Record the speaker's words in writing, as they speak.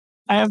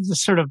I have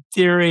this sort of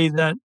theory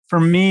that for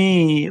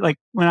me, like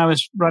when I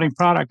was running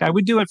product, I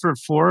would do it for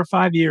 4 or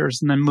 5 years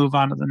and then move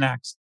on to the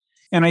next.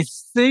 And I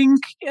think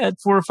at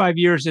 4 or 5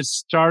 years, it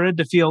started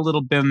to feel a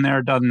little been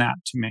there, done that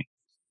to me,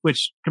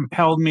 which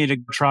compelled me to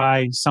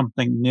try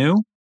something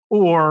new.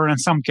 Or in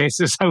some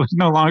cases, I was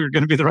no longer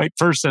going to be the right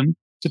person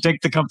to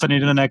take the company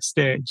to the next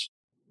stage.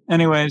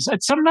 Anyways,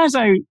 sometimes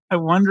I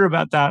wonder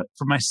about that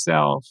for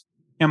myself.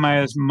 Am I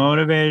as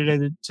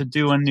motivated to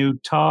do a new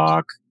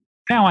talk?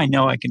 Now I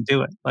know I can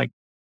do it. Like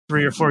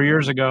 3 or 4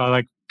 years ago,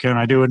 like, can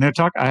I do a new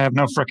talk? I have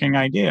no freaking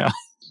idea.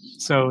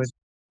 So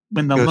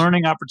when the Good.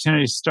 learning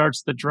opportunity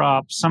starts to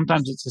drop,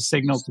 sometimes it's a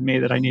signal to me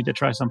that I need to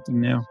try something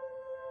new.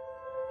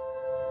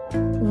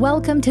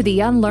 Welcome to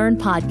the Unlearn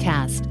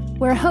Podcast,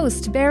 where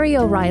host Barry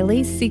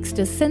O'Reilly seeks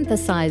to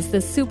synthesize the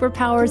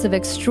superpowers of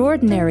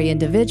extraordinary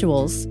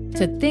individuals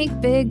to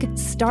think big,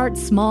 start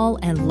small,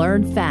 and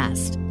learn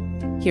fast.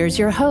 Here's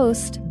your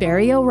host,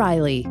 Barry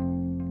O'Reilly.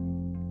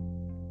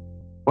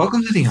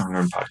 Welcome to the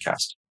Unlearn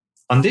Podcast.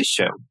 On this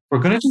show, we're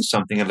going to do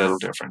something a little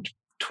different.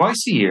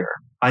 Twice a year,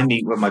 I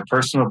meet with my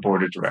personal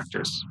board of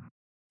directors.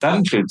 That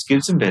includes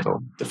Gibson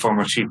Biddle, the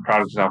former Chief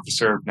Product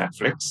Officer of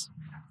Netflix,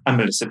 and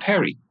Melissa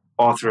Perry,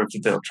 author of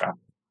The Bill Trap.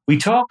 We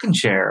talk and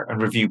share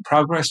and review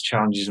progress,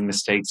 challenges, and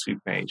mistakes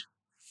we've made,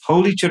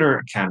 hold each other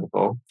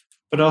accountable,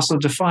 but also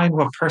define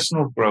what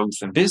personal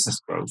growth and business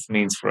growth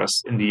means for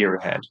us in the year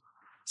ahead.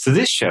 So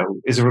this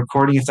show is a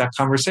recording of that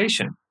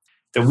conversation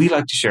that we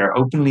like to share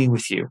openly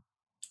with you.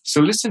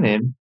 So listen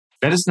in,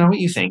 let us know what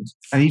you think,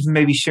 and even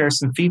maybe share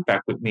some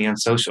feedback with me on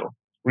social.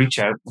 Reach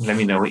out and let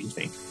me know what you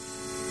think.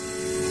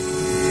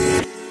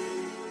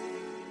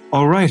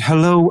 All right.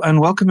 Hello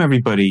and welcome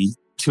everybody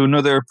to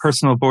another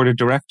personal board of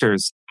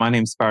directors. My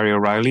name's Barry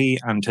O'Reilly,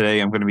 and today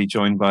I'm going to be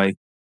joined by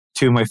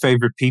two of my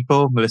favorite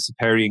people, Melissa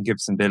Perry and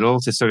Gibson Biddle,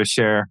 to sort of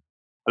share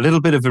a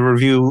little bit of a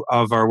review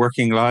of our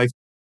working life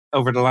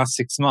over the last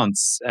 6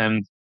 months.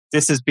 And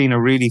this has been a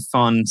really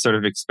fun sort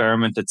of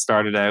experiment that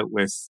started out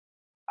with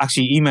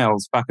actually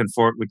emails back and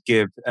forth with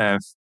Gib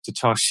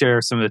to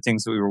share some of the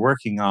things that we were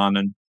working on.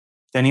 And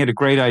then he had a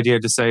great idea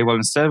to say, well,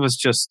 instead of us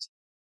just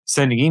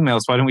sending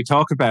emails, why don't we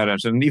talk about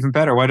it? And even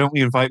better, why don't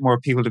we invite more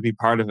people to be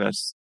part of it?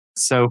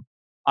 So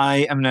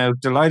I am now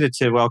delighted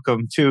to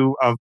welcome two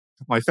of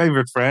my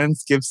favorite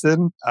friends,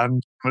 Gibson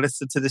and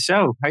Melissa, to the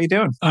show. How you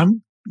doing?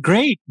 I'm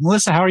great.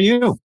 Melissa, how are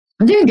you?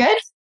 I'm doing good.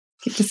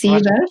 Good to see you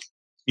both.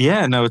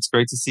 Yeah, no, it's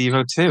great to see you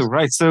both too.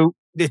 Right. So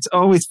it's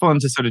always fun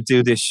to sort of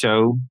do this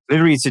show.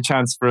 Literally, it's a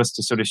chance for us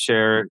to sort of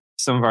share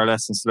some of our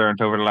lessons learned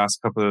over the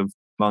last couple of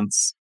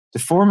months. The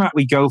format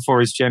we go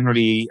for is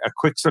generally a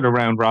quick sort of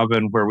round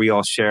robin where we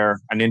all share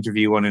and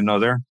interview one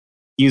another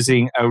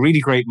using a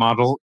really great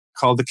model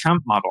called the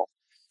CAMP model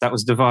that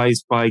was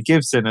devised by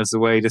Gibson as a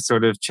way to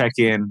sort of check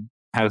in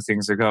how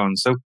things are going.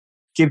 So,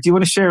 Gib, do you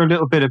want to share a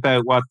little bit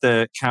about what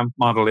the CAMP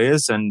model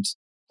is and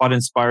what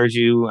inspired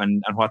you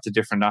and what the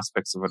different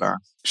aspects of it are?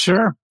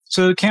 Sure.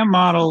 So the CAMP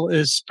model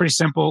is pretty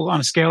simple. On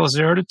a scale of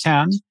 0 to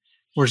 10,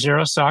 where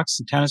 0 sucks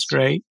and 10 is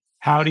great,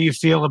 how do you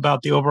feel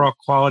about the overall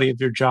quality of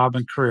your job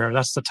and career?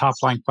 That's the top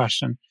line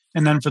question.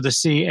 And then for the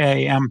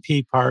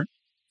CAMP part,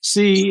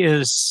 C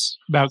is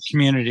about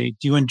community.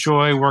 Do you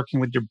enjoy working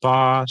with your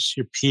boss,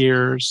 your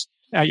peers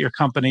at your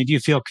company? Do you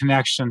feel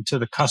connection to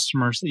the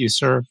customers that you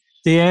serve?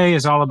 The A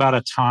is all about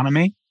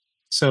autonomy.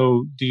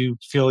 So do you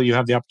feel you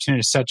have the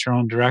opportunity to set your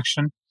own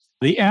direction?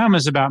 The M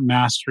is about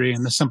mastery.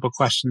 And the simple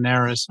question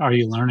there is, are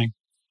you learning?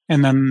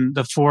 And then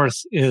the fourth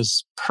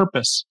is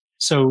purpose.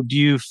 So do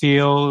you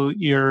feel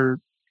you're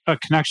a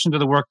connection to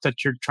the work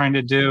that you're trying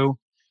to do?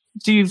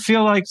 Do you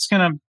feel like it's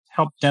going to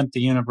help dent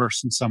the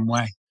universe in some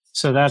way?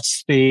 So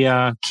that's the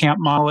CAMP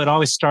model. It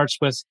always starts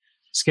with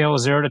scale of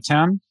 0 to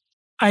 10.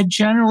 I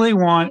generally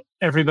want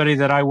everybody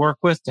that I work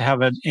with to have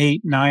an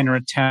 8, 9, or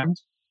a 10.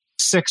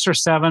 6 or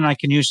 7, I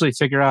can usually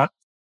figure out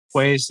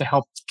ways to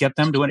help get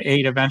them to an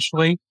 8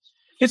 eventually.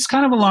 It's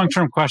kind of a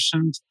long-term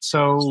question.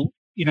 So,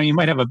 you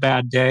might have a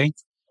bad day,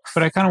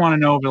 but I kind of want to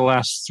know over the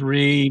last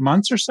 3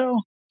 months or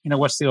so,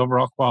 what's the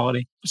overall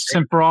quality?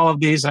 And for all of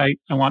these, I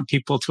want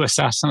people to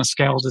assess on a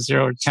scale of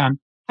 0 to 10.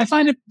 I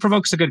find it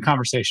provokes a good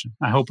conversation.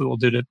 I hope we will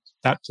do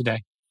that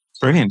today.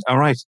 Brilliant. All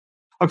right.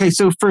 Okay,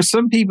 so for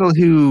some people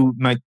who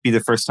might be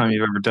the first time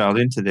you've ever dialed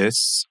into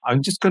this,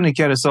 I'm just going to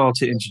get us all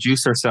to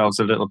introduce ourselves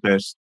a little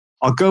bit.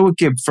 I'll go with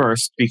Gib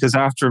first, because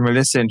after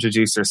Melissa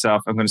introduced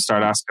herself, I'm going to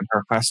start asking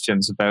her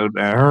questions about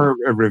her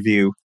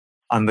review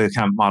on the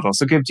CAMP model.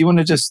 So Gib, do you want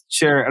to just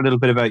share a little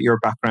bit about your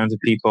background to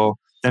people,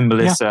 then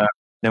Melissa,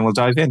 then we'll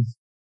dive in?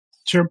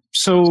 Sure.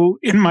 So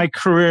in my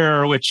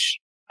career, which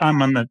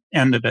I'm on the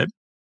end of it,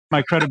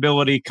 my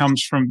credibility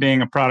comes from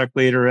being a product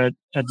leader at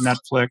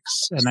Netflix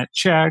and at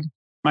Chegg.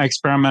 I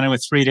experimented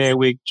with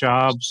 3-day-a-week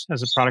jobs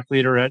as a product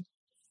leader at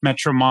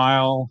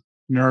Metromile,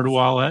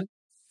 NerdWallet,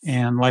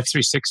 and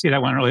Life360.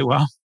 That went really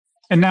well.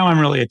 And now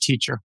I'm really a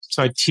teacher.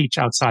 So I teach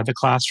outside the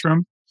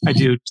classroom. I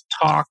do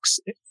talks,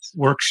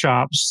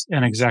 workshops,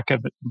 and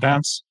executive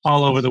events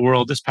all over the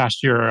world. This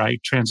past year, I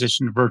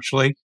transitioned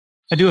virtually.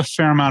 I do a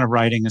fair amount of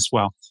writing as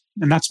well.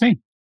 And that's me.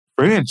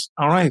 Brilliant.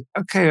 All right.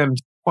 Okay. And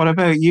What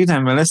about you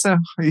then, Melissa?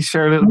 Will you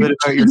share a little bit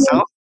about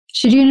yourself?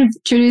 Should you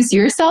introduce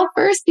yourself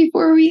first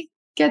before we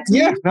get to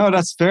Yeah, no,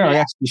 that's fair. I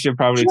actually should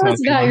probably Tell tell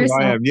us about people who I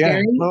yourself, am. Yeah.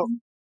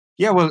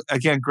 Barry. Well,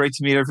 again, great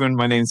to meet everyone.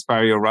 My name's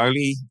Barry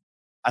O'Reilly.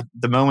 At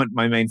the moment,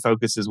 my main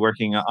focus is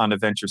working on a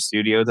venture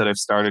studio that I've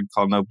started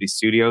called Nobody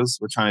Studios.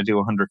 We're trying to do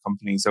 100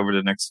 companies over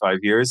the next 5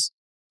 years.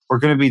 We're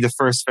going to be the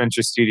first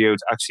venture studio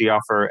to actually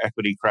offer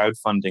equity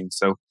crowdfunding.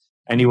 So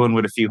anyone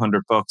with a few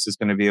 $100 is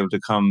going to be able to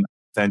become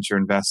venture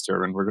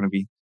investor, and we're going to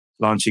be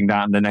launching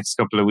that in the next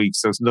couple of weeks.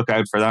 So look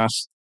out for that.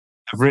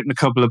 I've written a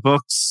couple of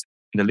books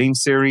in the Lean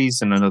series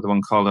and another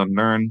one called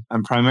Unlearn.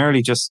 And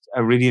primarily I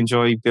really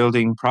enjoy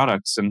building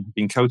products and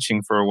been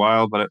coaching for a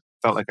while, but I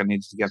felt like I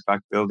needed to get back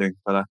building.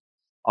 But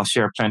I'll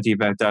share plenty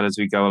about that as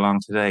we go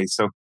along today.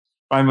 So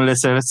bye,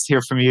 Melissa. Let's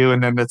hear from you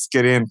and then let's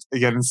getting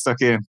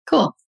stuck in.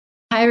 Cool.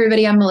 Hi,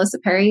 everybody. I'm Melissa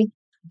Perry.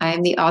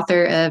 I'm the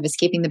author of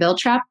Escaping the Build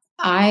Trap.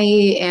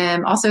 I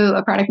am also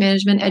a product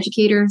management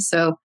educator.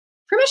 So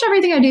pretty much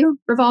everything I do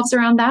revolves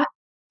around that.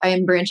 I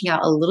am branching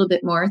out a little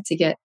bit more to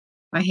get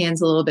my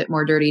hands a little bit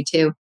more dirty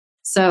too.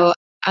 So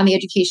on the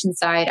education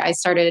side, I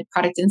started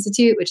Product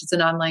Institute, which is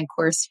an online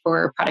course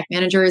for product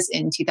managers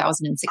in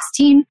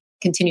 2016.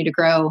 Continue to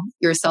grow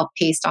your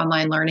self-paced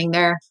online learning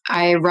there.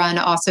 I run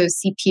also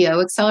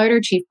CPO Accelerator,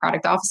 Chief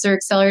Product Officer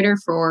Accelerator,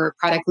 for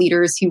product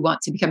leaders who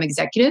want to become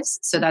executives.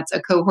 So that's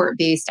a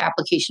cohort-based,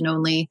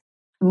 application-only,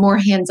 more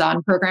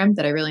hands-on program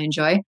that I really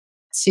enjoy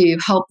to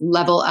help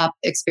level up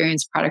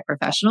experienced product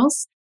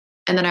professionals.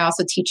 And then I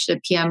also teach the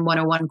PM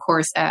 101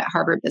 course at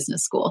Harvard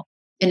Business School.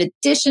 In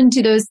addition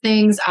to those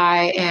things,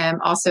 I am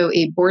also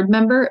a board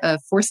member of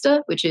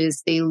Forsta, which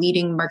is the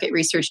leading market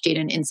research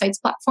data and insights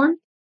platform.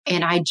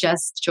 And I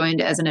just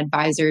joined as an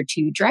advisor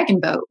to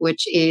Dragonboat,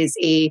 which is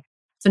a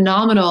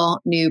phenomenal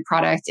new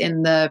product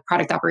in the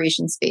product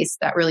operations space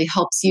that really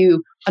helps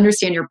you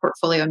understand your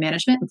portfolio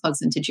management and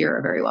plugs into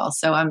Jira very well.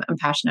 So I'm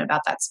passionate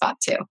about that spot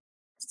too.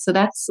 So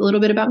that's a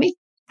little bit about me.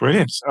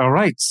 Brilliant. All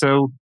right.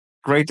 So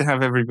great to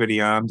have everybody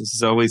on. This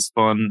is always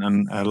fun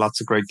and lots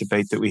of great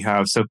debate that we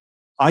have. So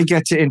I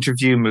get to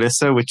interview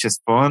Melissa, which is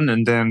fun,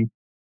 and then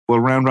we'll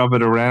round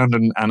robin around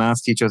and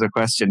ask each other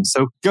questions.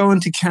 So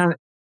going to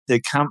the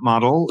CAMP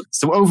model.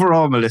 So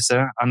overall,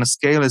 Melissa, on a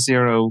scale of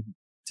 0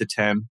 to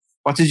 10,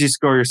 what did you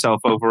score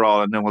yourself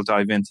overall? And then we'll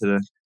dive into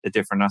the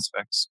different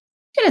aspects.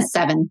 I did a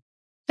 7.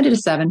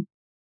 7.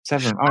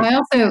 7. Oh. I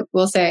also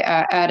will say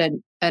I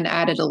added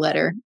a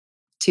letter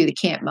to the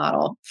CAMP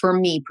model for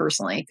me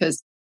personally,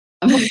 because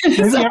maybe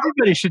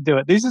everybody should do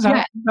it. This is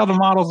how the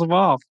models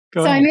evolve.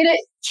 I made it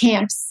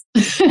CAMPS.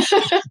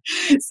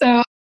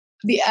 So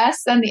the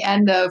S and the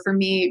N, though, for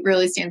me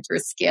really stands for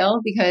scale,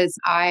 because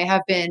I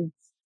have been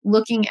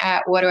looking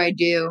at what do I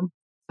do.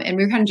 And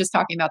we were kind of just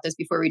talking about this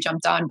before we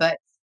jumped on, but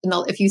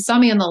if you saw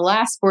me in the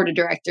last board of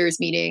directors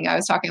meeting, I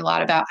was talking a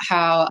lot about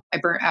how I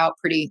burnt out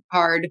pretty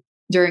hard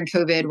during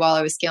COVID while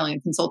I was scaling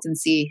a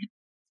consultancy.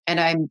 And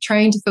I'm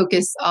trying to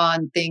focus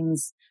on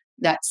things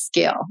that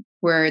scale,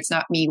 where it's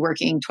not me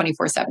working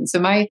 24/7. So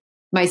my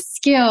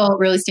scale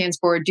really stands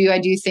for, do I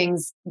do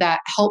things that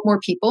help more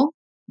people?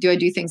 Do I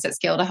do things that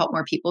scale to help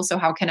more people? So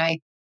how can I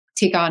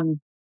take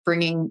on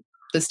bringing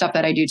the stuff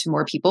that I do to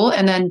more people?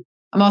 And then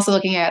I'm also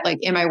looking at, like,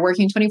 am I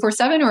working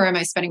 24/7 or am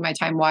I spending my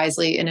time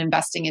wisely and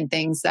investing in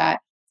things that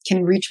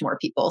can reach more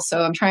people?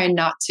 So I'm trying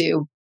not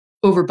to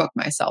overbook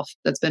myself.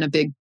 That's been a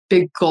big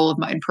goal of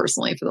mine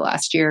personally for the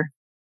last year.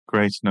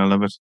 Great. No, I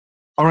love it.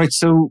 All right.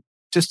 So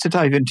just to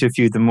dive into a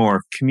few of the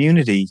more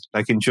community,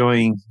 like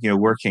enjoying,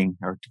 working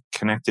or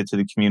connected to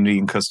the community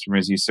and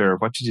customers you serve.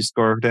 What did you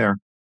score there?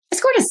 I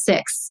scored a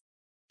 6.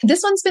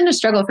 This one's been a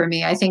struggle for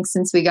me, I think,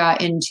 since we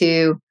got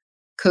into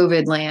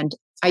COVID land.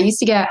 I used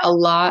to get a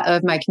lot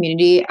of my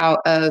community out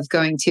of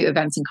going to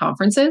events and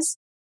conferences,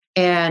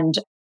 and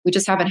we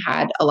just haven't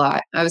had a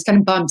lot. I was kind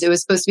of bummed. It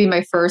was supposed to be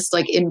my first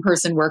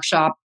in-person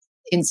workshop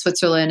in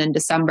Switzerland in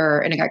December,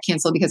 and it got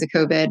canceled because of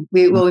COVID.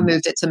 We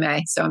moved it to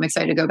May, so I'm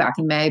excited to go back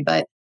in May.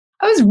 But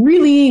I was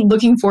really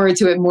looking forward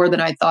to it more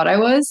than I thought I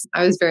was.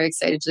 I was very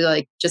excited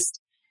to just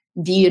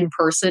be in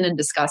person and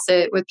discuss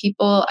it with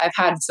people. I've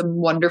had some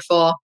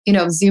wonderful,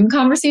 Zoom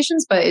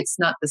conversations, but it's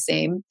not the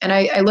same. And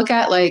I look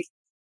at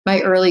my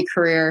early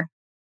career,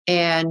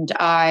 and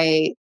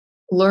I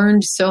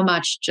learned so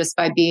much just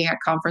by being at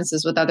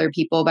conferences with other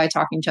people, by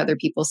talking to other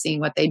people, seeing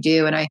what they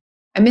do. And I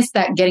miss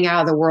that, getting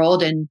out of the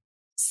world and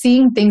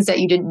seeing things that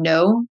you didn't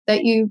know.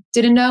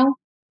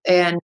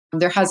 And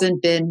there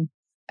hasn't been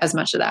as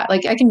much of that.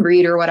 I can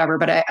read or whatever,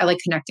 but I like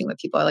connecting with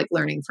people. I like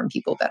learning from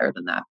people better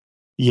than that.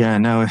 Yeah,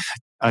 no,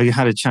 I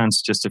had a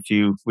chance just a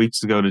few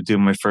weeks ago to do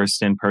my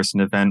first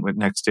in-person event with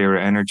Next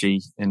Era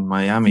Energy in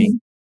Miami.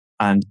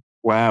 Mm-hmm. And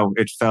wow,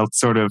 it felt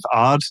sort of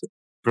odd,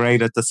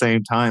 great at the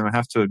same time, I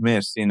have to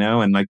admit,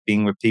 and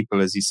being with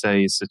people, as you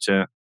say, is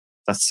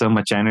that's so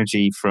much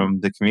energy from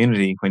the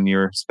community when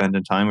you're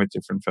spending time with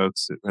different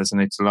folks. It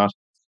resonates a lot.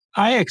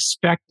 I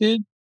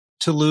expected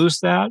to lose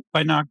that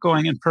by not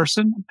going in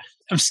person.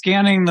 I'm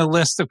scanning the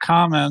list of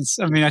comments.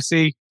 I mean, I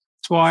see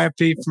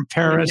Twiapi from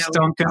Paris,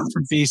 Duncan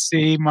from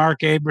BC,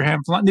 Mark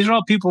Abraham. These are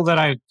all people that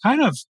I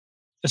kind of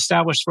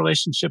established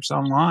relationships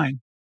online.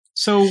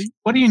 So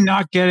what are you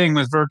not getting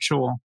with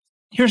virtual?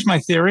 Here's my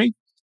theory.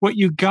 What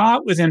you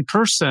got with in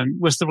person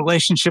was the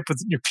relationship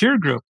with your peer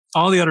group,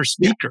 all the other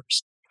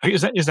speakers.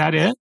 Is that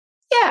it?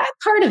 Yeah,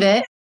 part of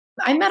it.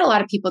 I met a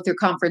lot of people through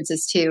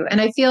conferences too. And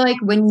I feel like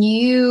when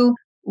you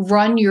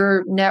run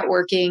your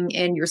networking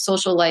and your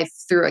social life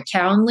through a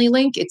Calendly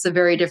link, it's a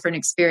very different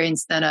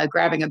experience than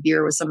grabbing a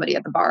beer with somebody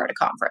at the bar at a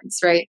conference,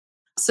 right?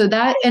 So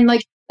that, and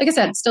like I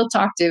said, still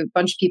talk to a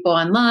bunch of people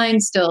online,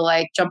 still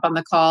like jump on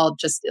the call,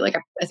 just like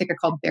I think I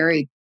called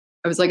Barry.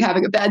 I was like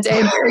having a bad day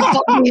and Barry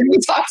called me and we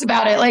talked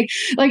about it. Like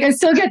I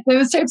still get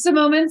those types of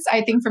moments,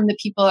 I think, from the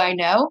people I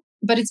know,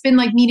 but it's been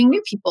like meeting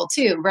new people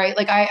too, right?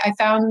 Like I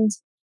found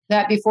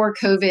that before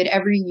COVID,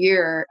 every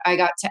year I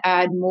got to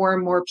add more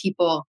and more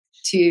people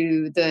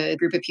to the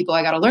group of people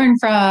I got to learn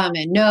from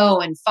and know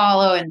and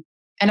follow.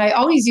 And I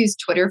always use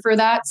Twitter for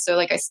that. So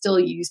like I still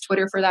use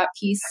Twitter for that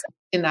piece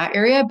in that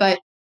area. But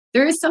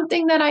there is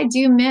something that I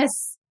do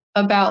miss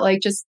about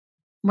like just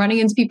running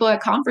into people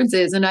at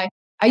conferences. And I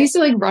used to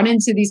like run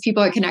into these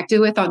people I connected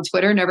with on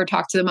Twitter, never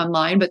talk to them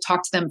online, but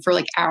talk to them for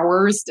like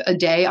hours a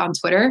day on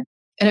Twitter.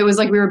 And it was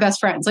like we were best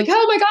friends. Like,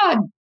 oh my God,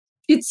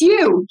 it's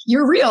you.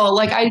 You're real.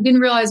 Like I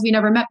didn't realize we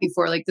never met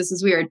before. Like this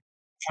is weird.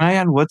 Can I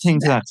add one thing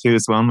to that too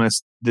as well,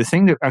 Miss? The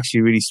thing that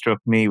actually really struck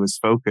me was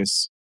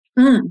focus.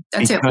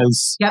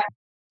 Because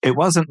it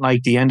wasn't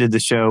like the end of the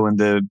show and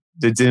the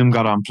Zoom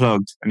got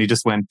unplugged and you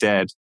just went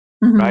dead,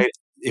 right?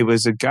 It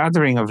was a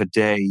gathering of a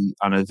day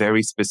on a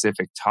very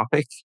specific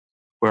topic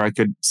where I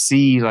could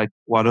see like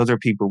what other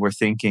people were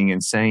thinking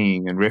and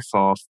saying and riff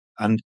off.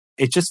 And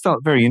it just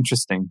felt very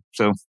interesting.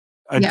 So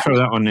I'd throw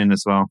that one in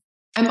as well.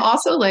 I'm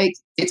also like,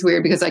 it's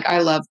weird because like I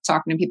love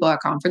talking to people at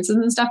conferences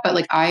and stuff, but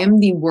like I am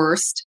the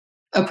worst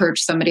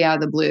approach somebody out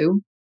of the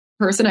blue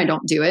person. I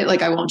don't do it.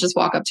 Like I won't just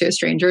walk up to a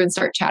stranger and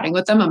start chatting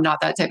with them. I'm not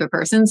that type of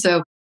person.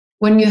 So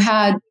when you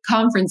had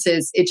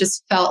conferences, it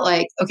just felt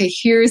like, okay,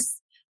 here's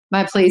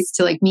my place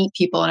to like meet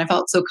people. And I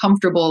felt so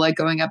comfortable like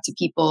going up to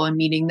people and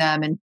meeting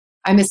them. And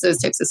I miss those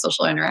types of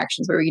social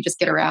interactions where we just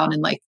get around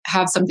and like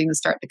have something to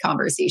start the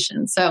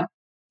conversation. So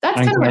that's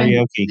kind of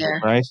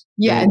karaoke, right?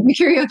 Yeah, and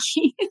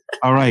karaoke.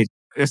 All right.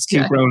 Let's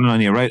keep rolling on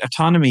you, right?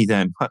 Autonomy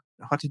then.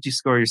 What did you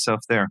score yourself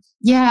there?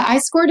 Yeah, I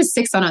scored a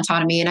 6 on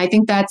autonomy. And I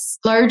think that's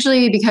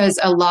largely because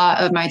a lot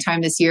of my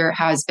time this year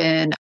has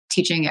been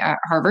teaching at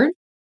Harvard,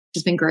 which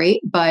has been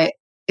great, but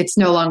it's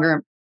no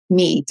longer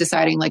me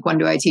deciding like when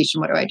do I teach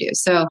and what do I do.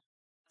 So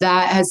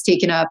that has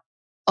taken up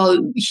a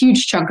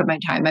huge chunk of my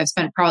time. I've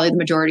spent probably the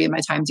majority of my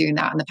time doing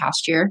that in the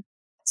past year.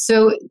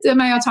 So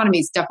my autonomy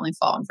has definitely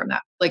fallen from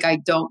that. Like I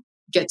don't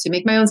get to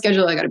make my own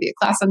schedule. I got to be at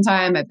class on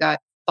time. I've got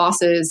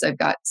bosses. I've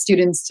got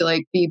students to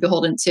like be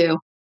beholden to.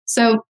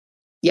 So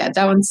yeah,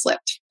 that one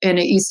slipped. And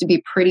it used to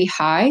be pretty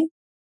high.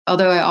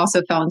 Although I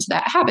also fell into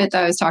that habit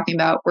that I was talking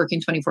about, working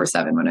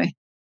 24/7 when I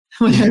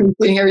was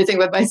doing everything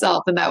with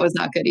myself. And that was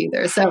not good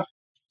either. So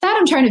that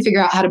I'm trying to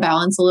figure out how to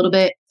balance a little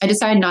bit. I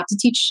decided not to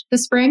teach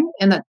this spring,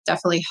 and that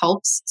definitely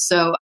helps.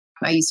 So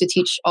I used to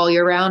teach all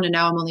year round, and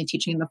now I'm only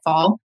teaching in the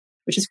fall,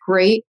 which is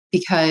great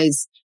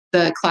because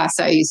the class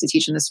that I used to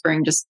teach in the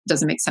spring just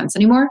doesn't make sense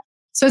anymore.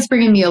 So it's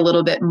bringing me a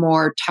little bit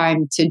more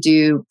time to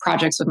do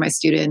projects with my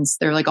students.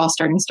 They're like all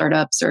starting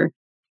startups or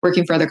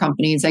working for other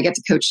companies. I get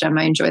to coach them.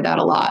 I enjoy that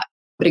a lot,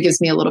 but it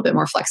gives me a little bit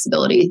more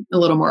flexibility, a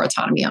little more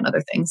autonomy on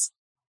other things.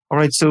 All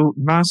right. So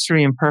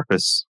mastery and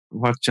purpose.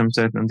 What jumps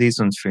out on these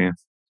ones for you?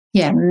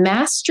 Yeah,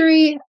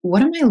 mastery.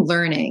 What am I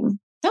learning?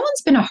 That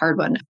one's been a hard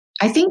one.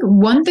 I think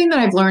one thing that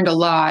I've learned a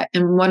lot,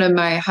 and one of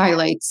my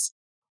highlights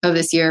of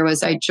this year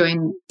was I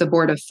joined the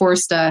board of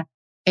Forsta,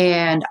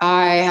 and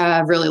I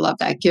have really loved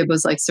that. Gib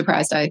was like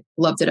surprised I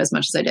loved it as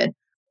much as I did.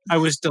 I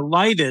was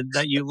delighted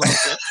that you loved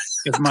it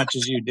as much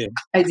as you did.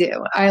 I do.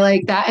 I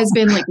like that has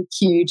been like a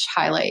huge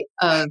highlight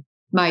of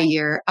my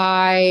year.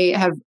 I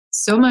have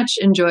so much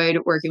enjoyed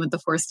working with the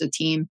Forsta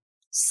team.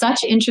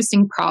 Such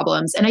interesting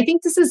problems. And I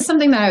think this is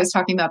something that I was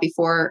talking about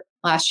before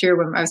last year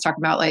when I was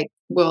talking about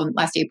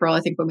last April,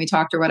 I think when we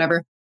talked or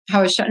whatever, how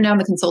I was shutting down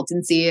the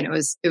consultancy and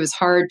it was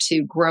hard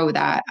to grow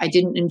that. I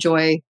didn't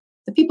enjoy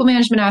the people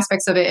management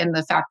aspects of it and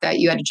the fact that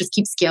you had to just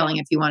keep scaling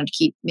if you wanted to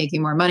keep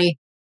making more money.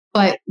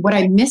 But what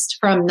I missed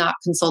from not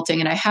consulting,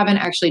 and I haven't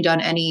actually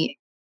done any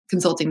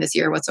consulting this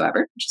year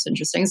whatsoever, which is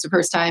interesting. It's the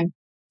first time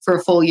for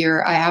a full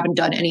year I haven't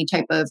done any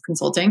type of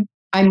consulting.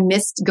 I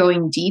missed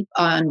going deep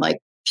on like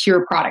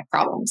pure product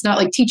problems, not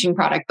like teaching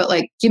product, but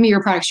like give me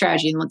your product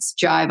strategy and let's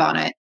jive on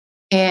it.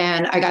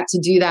 And I got to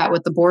do that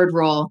with the board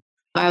role.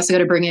 I also got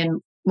to bring in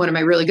one of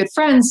my really good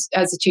friends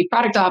as the chief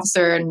product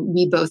officer, and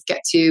we both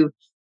get to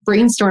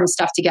brainstorm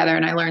stuff together.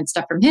 And I learned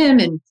stuff from him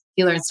and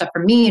he learned stuff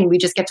from me, and we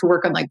just get to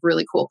work on like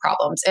really cool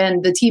problems.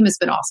 And the team has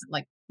been awesome.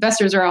 Like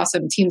investors are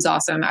awesome, team's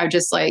awesome. I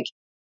just like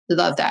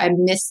love that. I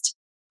missed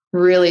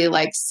really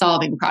like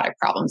solving product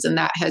problems, and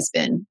that has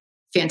been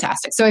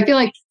fantastic. So I feel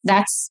like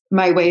that's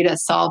my way to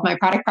solve my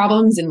product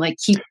problems and like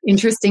keep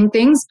interesting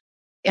things.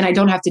 And I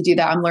don't have to do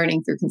that. I'm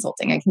learning through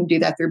consulting. I can do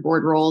that through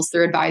board roles,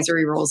 through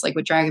advisory roles, like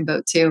with Dragon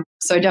Boat too.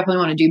 So I definitely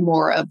want to do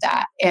more of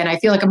that. And I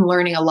feel like I'm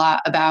learning a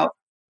lot about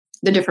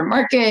the different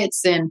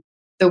markets and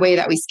the way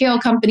that we scale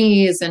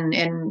companies and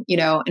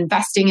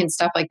investing and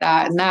stuff like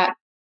that. And that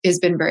has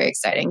been very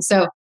exciting.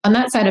 So on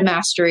that side of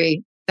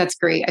mastery, that's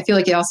great. I feel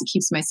like it also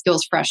keeps my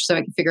skills fresh so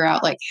I can figure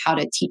out like how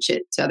to teach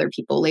it to other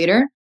people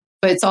later.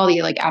 But it's all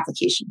the like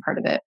application part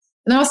of it.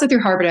 And then also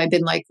through Harvard, I've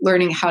been like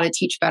learning how to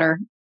teach better.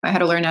 I had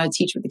to learn how to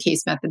teach with the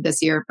case method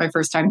this year, my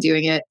first time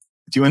doing it.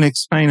 Do you want to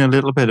explain a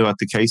little bit what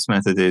the case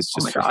method is,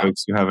 just for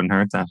folks who haven't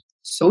heard that?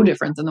 So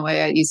different than the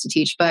way I used to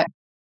teach. But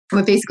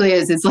what basically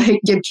is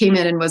like Gib came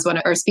in and was one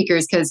of our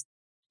speakers because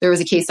there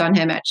was a case on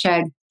him at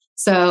Chegg.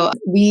 So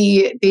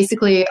we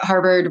basically,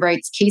 Harvard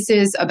writes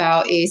cases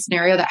about a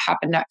scenario that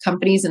happened at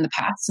companies in the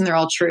past, and they're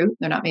all true.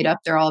 They're not made up.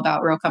 They're all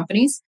about real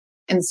companies.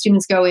 And the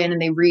students go in and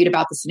they read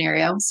about the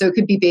scenario. So it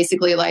could be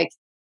basically like,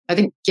 I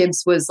think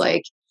Gibbs was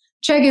like,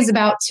 Chegg is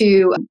about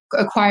to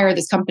acquire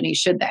this company,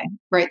 should they?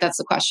 Right? That's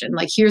the question.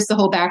 Like, here's the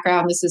whole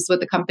background. This is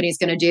what the company is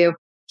going to do.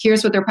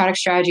 Here's what their product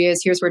strategy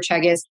is. Here's where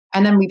Chegg is.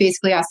 And then we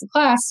basically ask the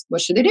class, what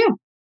should they do?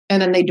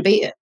 And then they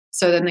debate it.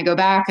 So then they go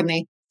back and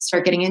they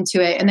start getting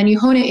into it. And then you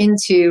hone it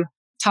into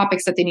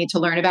topics that they need to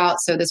learn about.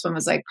 So this one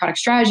was like product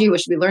strategy.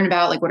 What should we learn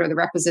about? Like, what are the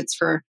requisites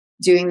for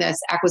doing this?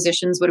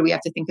 Acquisitions. What do we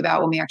have to think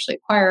about when we actually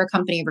acquire a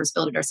company versus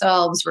build it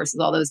ourselves versus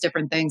all those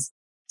different things?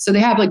 So they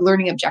have like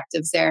learning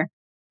objectives there.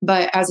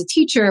 But as a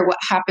teacher, what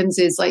happens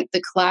is like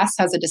the class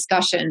has a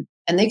discussion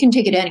and they can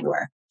take it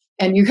anywhere.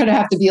 And you're going to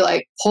have to be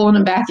like pulling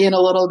them back in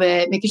a little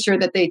bit, making sure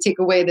that they take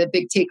away the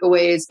big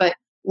takeaways, but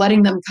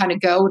letting them kind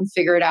of go and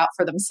figure it out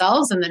for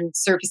themselves and then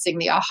surfacing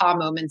the aha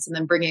moments and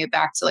then bringing it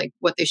back to like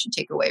what they should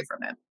take away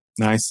from it.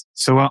 Nice.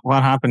 So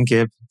what happened,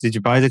 Gib? Did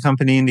you buy the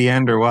company in the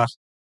end or what?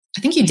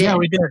 I think you did. Yeah,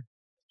 we did.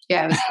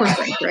 Yeah, it was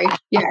perfect, right?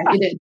 Yeah, you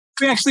did.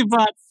 We actually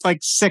bought like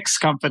 6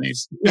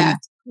 companies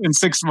in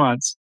 6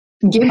 months.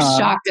 Gibbs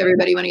shocked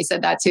everybody when he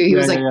said that too. He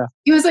was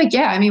like,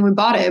 yeah, I mean, we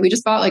bought it. We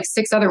just bought like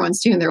 6 other ones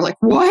too. And they're like,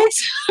 what?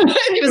 And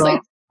he was like,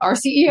 our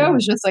CEO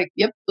was just like,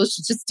 yep, let's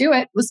just do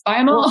it. Let's buy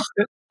them all.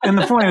 And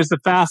the point is the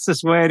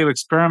fastest way to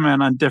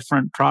experiment on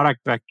different product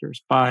vectors.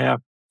 Buy a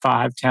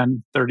 5,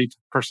 10, 30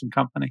 person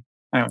company.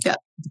 Anyway,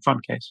 it's a fun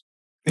case.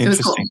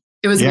 Interesting.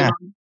 It was yeah.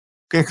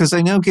 Because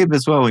I know, Gib,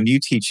 as well, when you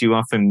teach, you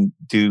often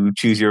do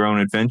choose your own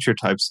adventure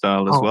type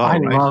style as well. I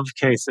right? love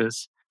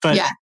cases. But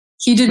yeah,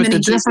 he did many the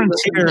difference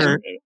here,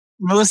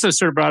 Melissa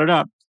sort of brought it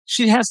up.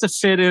 She has to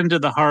fit into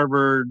the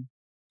Harvard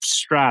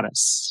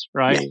stratus,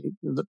 right?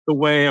 Yeah. The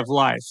way of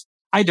life.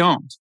 I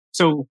don't.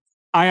 So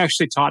I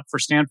actually taught for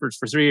Stanford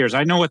for 3 years.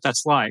 I know what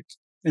that's like.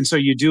 And so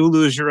you do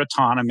lose your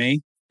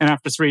autonomy. And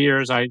after 3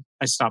 years, I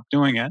stopped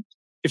doing it.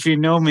 If you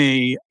know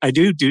me, I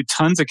do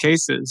tons of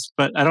cases,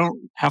 but I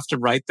don't have to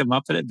write them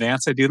up in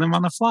advance. I do them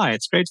on the fly.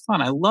 It's great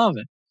fun. I love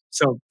it.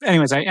 So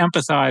anyways, I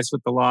empathize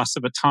with the loss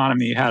of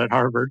autonomy you had at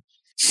Harvard.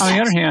 On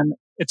the other hand,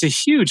 it's a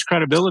huge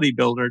credibility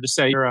builder to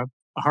say you're a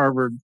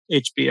Harvard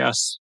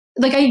HBS.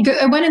 Like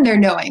I went in there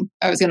knowing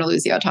I was going to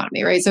lose the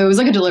autonomy, right? So it was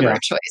like a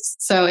deliberate choice.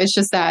 So it's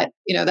just that,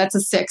 that's a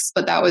 6,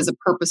 but that was a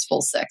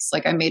purposeful 6.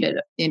 Like I made it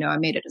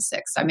a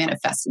 6. I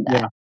manifested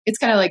that. Yeah. It's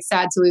kind of like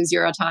sad to lose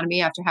your autonomy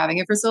after having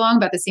it for so long.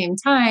 But at the same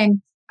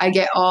time, I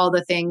get all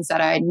the things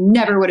that I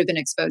never would have been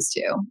exposed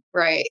to,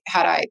 right?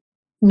 Had I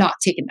not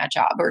taken that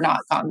job or not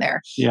gone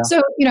there. Yeah.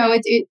 So,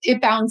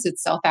 it balanced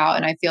itself out.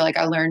 And I feel like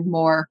I learned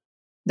more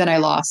than I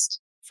lost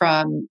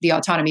from the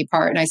autonomy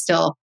part. And I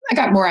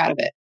got more out of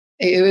it.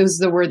 It was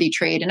the worthy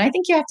trade. And I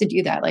think you have to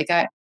do that. Like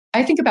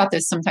I think about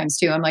this sometimes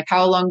too. I'm like,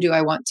 how long do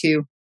I want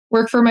to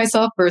work for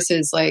myself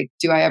versus like,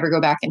 do I ever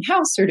go back in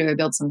house or do I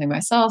build something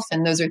myself?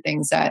 And those are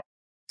things that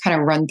kind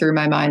of run through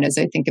my mind as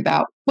I think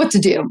about what to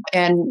do.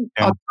 And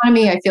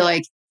autonomy, I feel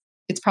like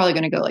it's probably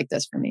going to go like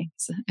this for me.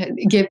 So,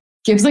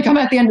 Gibbs like, I'm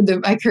at the end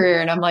of my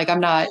career and I'm like, I'm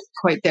not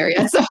quite there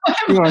yet. So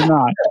you are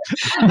not.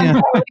 I'm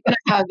probably going to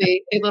have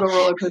a little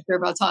roller coaster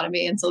of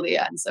autonomy until the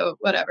end. So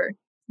whatever.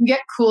 You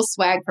get cool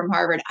swag from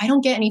Harvard. I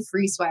don't get any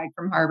free swag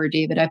from Harvard,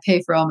 David. I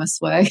pay for all my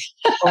swag.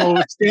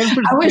 I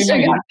wish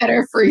I got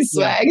better free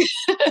swag.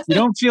 You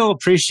don't feel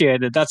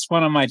appreciated. That's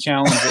one of my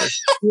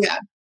challenges. Yeah.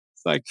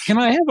 It's like, can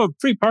I have a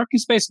free parking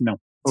space? No.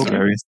 Okay.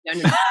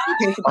 No.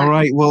 All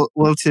right. Well,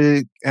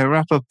 to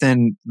wrap up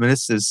then,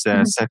 Melissa's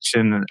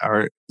section,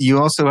 you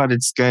also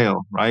added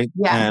scale, right?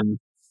 Yeah.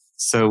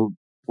 So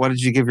what did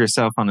you give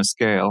yourself on a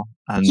scale?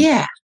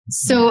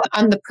 So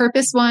on the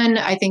purpose one,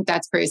 I think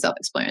that's pretty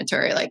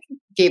self-explanatory. Like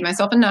gave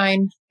myself a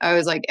 9. I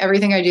was like,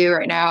 everything I do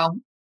right now,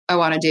 I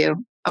want to do.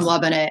 I'm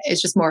loving it.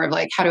 It's just more of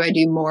like, how do I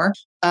do more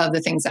of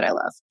the things that I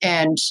love?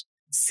 And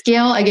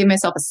scale, I gave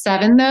myself a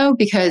 7 though,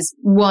 because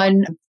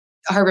one,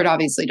 Harvard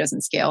obviously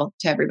doesn't scale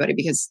to everybody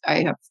because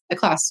I have a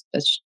class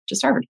that's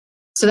just Harvard.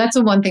 So that's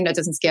the one thing that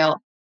doesn't scale.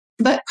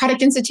 But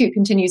Product Institute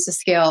continues to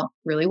scale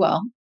really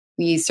well.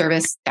 We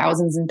service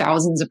thousands and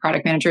thousands of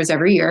product managers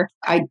every year.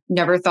 I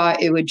never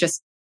thought it would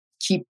just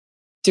keep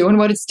doing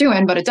what it's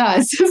doing, but it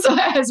does. So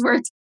that has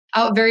worked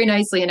out very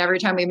nicely. And every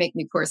time we make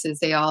new courses,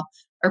 they all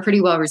are pretty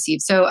well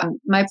received. So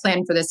my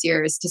plan for this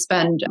year is to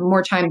spend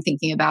more time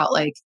thinking about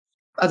like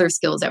other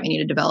skills that we need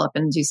to develop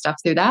and do stuff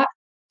through that.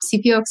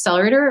 CPO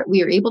Accelerator,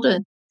 we are able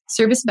to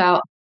service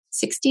about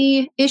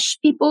 60-ish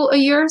people a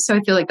year. So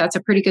I feel like that's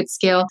a pretty good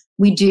scale.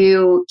 We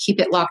do keep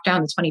it locked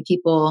down to 20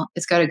 people.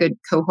 It's got a good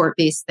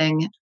cohort-based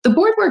thing. The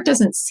board work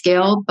doesn't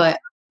scale, but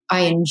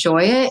I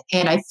enjoy it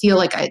and I feel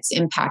like it's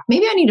impact.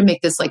 Maybe I need to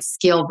make this like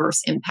scale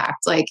versus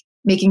impact, like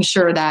making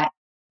sure that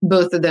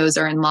both of those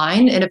are in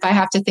line. And if I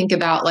have to think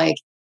about like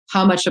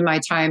how much of my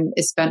time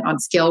is spent on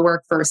scale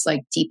work versus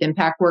like deep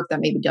impact work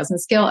that maybe doesn't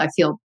scale, I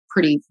feel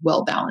pretty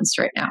well balanced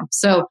right now.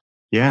 So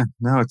yeah,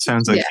 no, it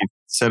sounds like you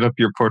set up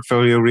your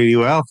portfolio really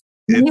well.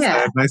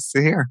 It's nice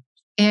to hear.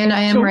 And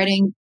I am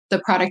writing the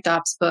product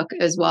ops book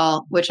as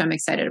well, which I'm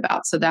excited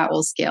about. So that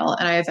will scale.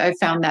 And I've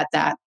found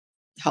that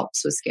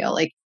helps with scale,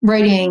 like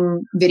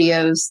writing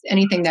videos,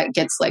 anything that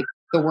gets like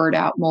the word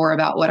out more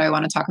about what I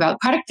want to talk about.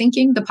 Product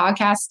thinking, the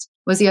podcast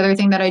was the other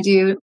thing that I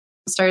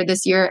started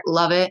this year.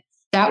 Love it.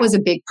 That was a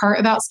big part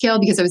about scale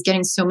because I was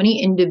getting so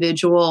many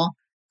individual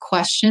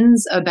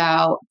questions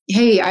about,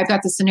 hey, I've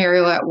got this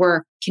scenario at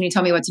work. Can you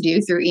tell me what to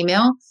do through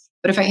email?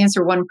 But if I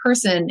answer one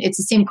person, it's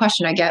the same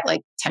question I get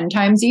like 10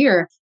 times a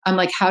year. I'm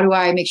like, how do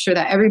I make sure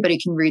that everybody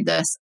can read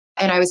this?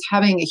 And I was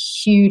having a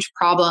huge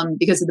problem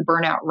because of the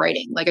burnout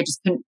writing. Like I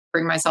just couldn't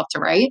bring myself to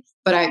write,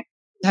 but I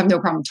have no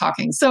problem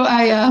talking. So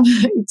I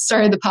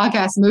started the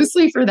podcast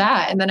mostly for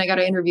that. And then I got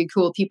to interview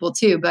cool people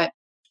too. But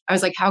I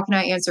was like, how can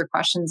I answer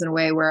questions in a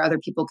way where other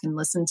people can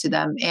listen to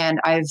them? And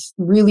I've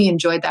really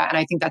enjoyed that. And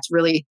I think that's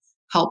really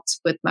helped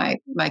with my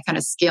kind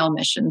of scale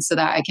mission so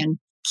that I can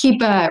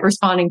keep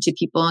responding to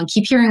people and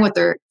keep hearing what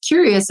they're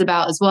curious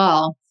about as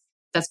well.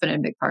 That's been a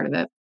big part of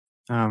it.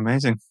 Oh,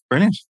 amazing.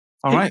 Brilliant.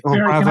 All right. Well,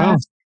 Barry, bravo.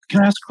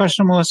 Can I ask a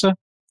question, Melissa?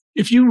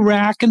 If you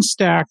rack and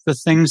stack the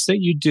things that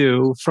you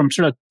do from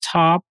sort of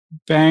top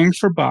bang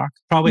for buck,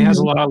 probably has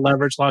a lot of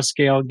leverage, a lot of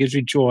scale, gives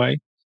you joy,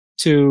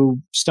 to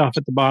stuff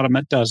at the bottom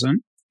that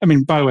doesn't. I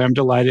mean, by the way, I'm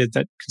delighted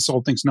that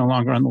consulting's no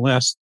longer on the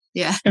list.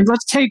 Yeah. And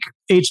let's take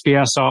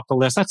HBS off the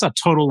list. That's a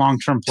total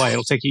long-term play.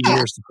 It'll take you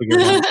years to figure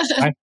it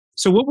out. Right?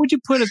 So what would you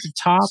put at the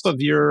top of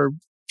your,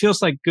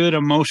 feels like good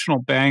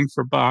emotional bang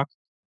for buck?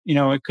 You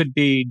know, it could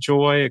be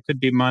joy, it could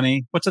be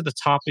money. What's at the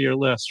top of your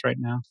list right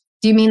now?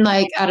 Do you mean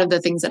like out of the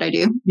things that I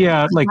do?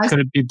 Yeah, like could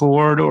it be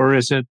board or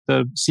is it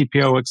the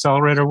CPO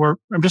accelerator work?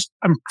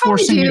 I'm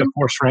forcing you to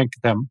force rank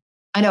them.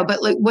 I know,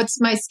 but like, what's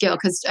my skill?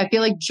 Because I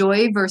feel like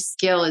joy versus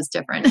skill is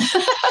different.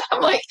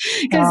 I'm like,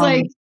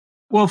 because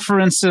well, for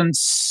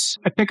instance,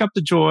 I pick up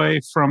the joy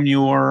from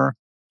your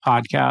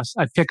podcast.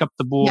 I pick up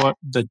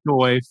the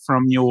joy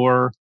from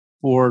your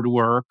board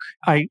work.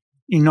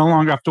 You no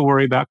longer have to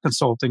worry about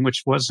consulting,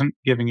 which wasn't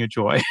giving you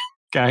joy.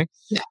 Okay.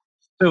 Yeah.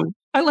 So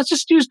let's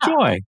just use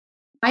joy.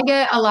 I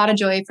get a lot of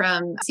joy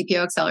from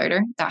CPO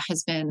Accelerator. That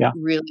has been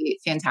really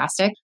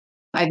fantastic.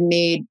 I've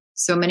made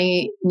so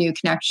many new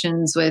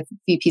connections with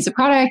VPs of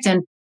product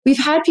and we've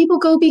had people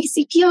go be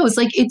CPOs.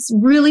 Like it's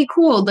really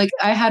cool. Like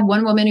I had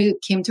one woman who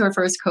came to our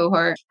first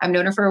cohort. I've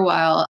known her for a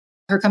while.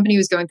 Her company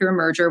was going through a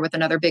merger with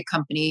another big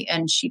company.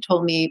 And she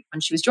told me when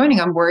she was joining,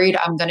 I'm worried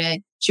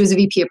she was a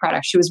VP of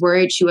product. She was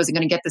worried she wasn't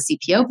going to get the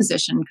CPO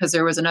position because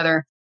there was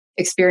another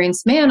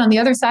experienced man on the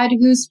other side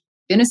who's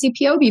been a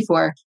CPO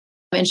before.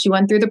 And she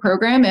went through the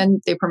program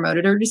and they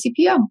promoted her to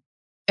CPO.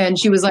 And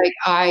she was like,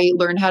 I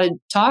learned how to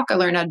talk. I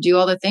learned how to do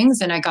all the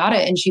things and I got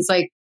it. And she's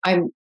like,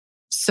 I'm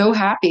so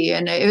happy.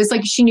 And it was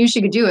like, she knew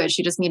she could do it.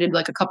 She just needed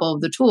like a couple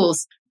of the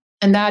tools.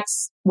 And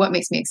that's what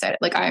makes me excited.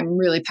 Like I'm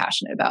really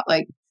passionate about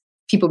like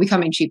people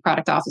becoming chief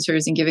product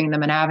officers and giving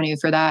them an avenue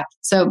for that.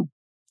 So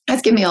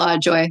that's given me a lot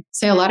of joy.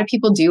 Say a lot of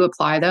people do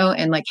apply though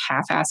and like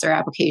half-ass their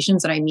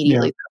applications and I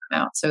immediately put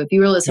them out. So if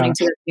you were listening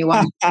to this new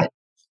one,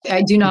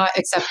 I do not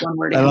accept one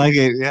word. I like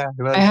it. Yeah.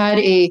 I had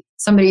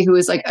somebody who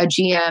was like a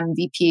GM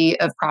VP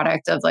of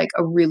product of like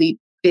a really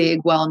big,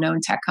 well-known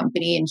tech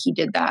company. And he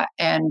did that.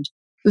 And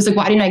it was like,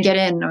 why didn't I get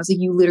in? And I was like,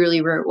 you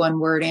literally wrote one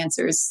word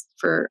answers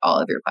for all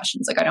of your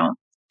questions. Like, I don't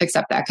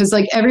accept that. Cause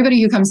like everybody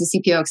who comes to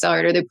CPO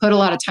Accelerator, they put a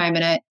lot of time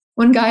in it.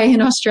 One guy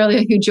in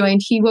Australia who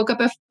joined, he woke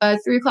up at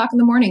 3:00 in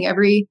the morning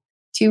every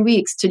 2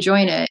 weeks to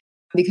join it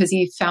because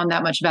he found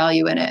that much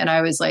value in it. And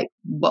I was like,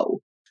 whoa.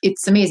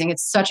 It's amazing.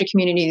 It's such a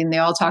community and they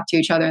all talk to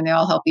each other and they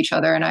all help each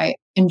other. And I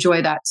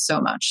enjoy that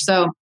so much.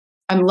 So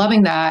I'm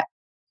loving that.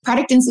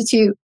 Product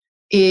Institute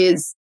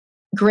is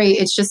great.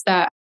 It's just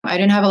that I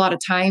didn't have a lot of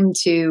time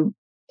to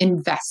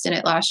invest in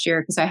it last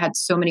year because I had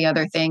so many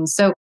other things.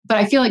 So, but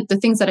I feel like the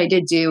things that I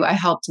did do, I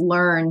helped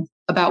learn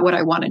about what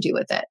I want to do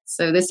with it.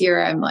 So this year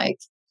I'm like,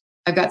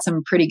 I've got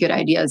some pretty good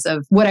ideas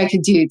of what I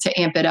could do to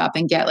amp it up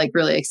and get like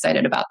really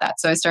excited about that.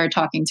 So I started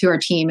talking to our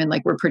team and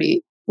like, we're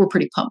pretty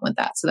pumped with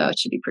that. So that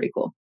should be pretty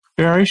cool.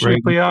 Barry, should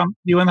we put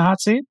you in the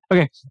hot seat?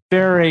 Okay.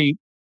 Barry,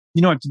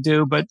 you know what to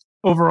do, but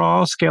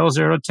overall scale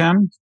 0 to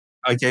 10?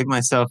 I gave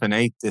myself an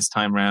 8 this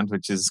time around,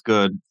 which is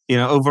good. You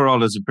know, overall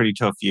it was a pretty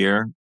tough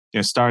year. You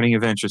know, starting a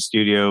venture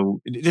studio.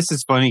 This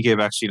is funny, Gabe,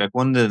 actually. Like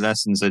one of the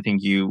lessons I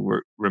think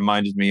you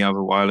reminded me of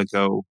a while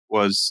ago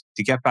was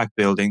to get back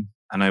building.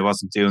 And I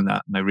wasn't doing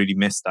that. And I really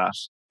missed that.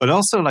 But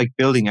also like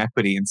building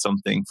equity in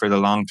something for the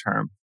long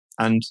term.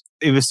 And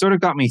it was sort of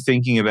got me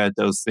thinking about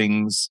those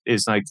things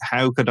is like,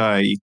 how could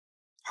I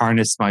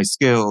harness my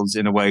skills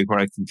in a way where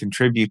I can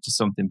contribute to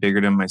something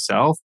bigger than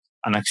myself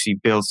and actually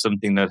build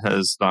something that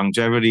has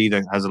longevity,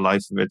 that has a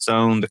life of its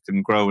own, that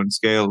can grow and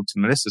scale, to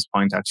Melissa's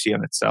point, actually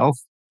on itself.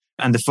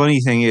 And the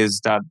funny thing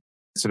is that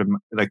sort of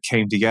like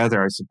came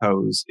together, I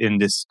suppose, in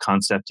this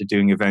concept of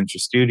doing a venture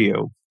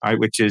studio, right?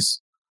 Which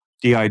is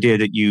the idea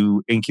that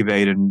you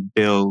incubate and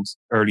build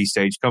early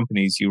stage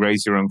companies. You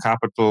raise your own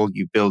capital,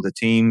 you build the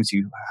teams,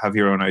 you have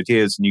your own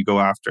ideas, and you go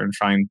after and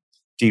try and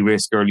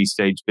de-risk early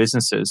stage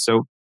businesses.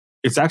 So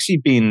it's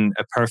actually been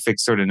a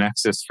perfect sort of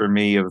nexus for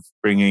me of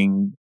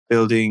bringing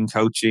building,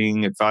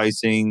 coaching,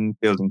 advising,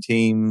 building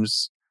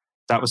teams.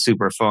 That was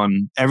super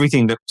fun.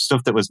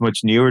 Stuff that was much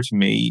newer to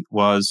me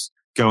was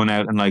going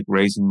out and like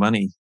raising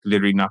money,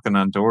 literally knocking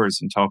on doors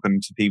and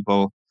talking to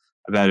people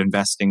about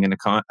investing in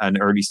an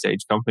early stage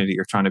company that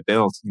you're trying to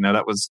build.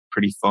 That was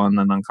pretty fun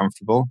and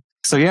uncomfortable.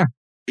 So yeah,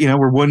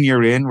 we're 1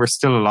 year in, we're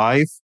still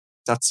alive.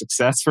 That's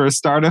success for a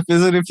startup,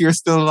 is it? If you're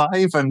still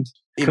alive. And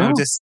Cool.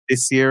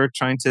 this year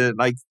trying to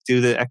like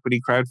do the equity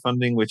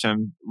crowdfunding, which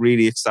I'm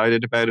really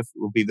excited about. If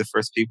we'll be the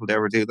first people to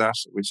ever do that,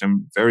 which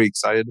I'm very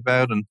excited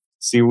about, and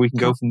see where we can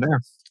go from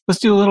there. Let's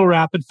do a little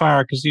rapid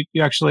fire because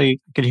you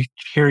actually could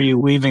hear you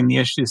weaving the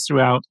issues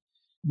throughout.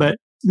 But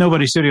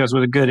Nobody Studios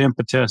was a good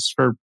impetus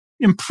for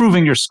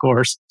improving your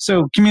scores.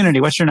 So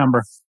community, what's your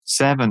number?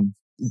 7.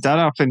 That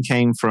often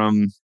came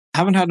from, I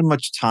haven't had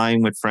much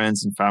time with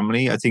friends and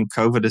family. I think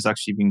COVID has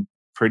actually been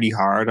pretty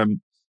hard.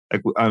 I'm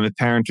a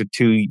parent of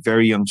 2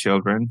 very young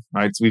children,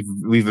 right? So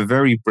we've a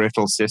very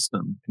brittle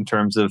system in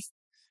terms of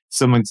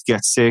someone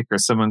gets sick or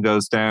someone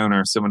goes down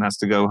or someone has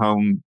to go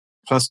home.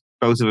 Plus,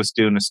 both of us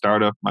doing a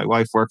startup. My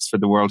wife works for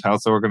the World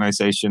Health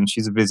Organization.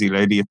 She's a busy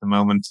lady at the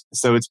moment.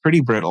 So it's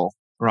pretty brittle,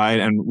 right?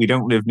 And we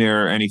don't live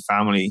near any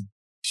family.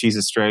 She's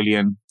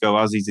Australian, go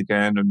Aussies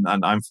again. And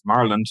I'm from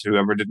Ireland,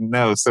 whoever didn't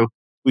know. So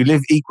we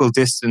live equal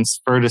distance,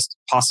 furthest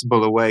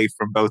possible away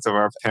from both of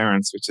our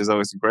parents, which is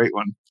always a great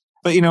one.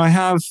 But, I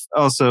have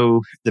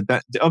also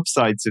the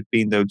upsides have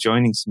been, though,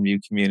 joining some new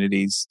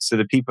communities. So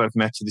the people I've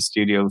met to the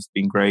studio have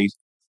been great.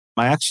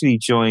 I actually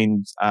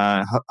joined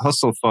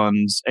Hustle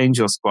Fund's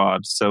Angel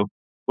Squad. So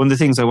one of the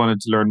things I wanted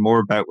to learn more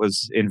about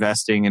was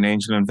investing and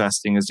angel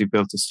investing as we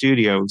built the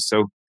studio.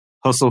 So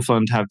Hustle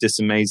Fund have this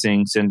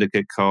amazing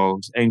syndicate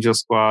called Angel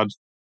Squad.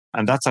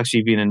 And that's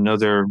actually been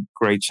another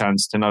great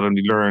chance to not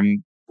only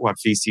learn what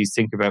VCs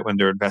think about when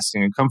they're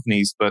investing in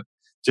companies, but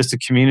just a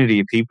community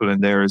of people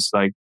in there is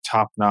like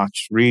top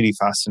notch, really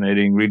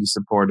fascinating, really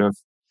supportive.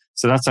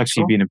 So that's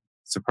actually been a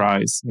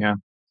surprise. Yeah.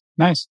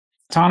 Nice.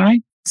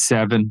 Autonomy?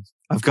 7.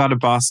 I've got a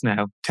boss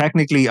now.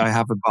 Technically, I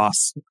have a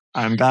boss,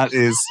 and that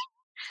is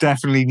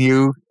definitely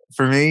new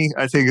for me.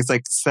 I think it's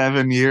like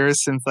 7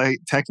 years since I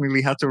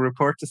technically had to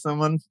report to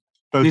someone.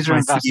 Both These are my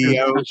investors,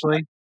 CEO.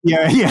 essentially.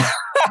 Yeah.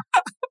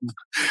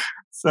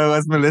 So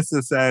as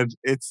Melissa said,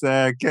 it's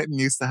getting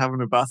used to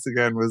having a boss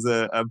again was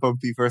a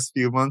bumpy first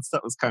few months.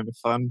 That was kind of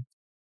fun.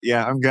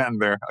 Yeah, I'm getting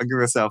there. I'll give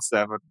myself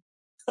 7.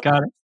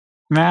 Got it.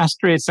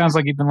 Mastery, it sounds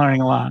like you've been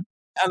learning a lot.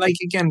 And like,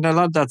 again, a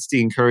lot of that's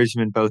the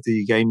encouragement both of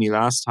you gave me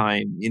last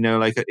time.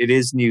 Like it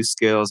is new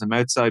skills. I'm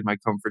outside my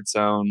comfort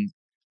zone.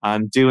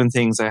 I'm doing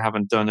things I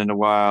haven't done in a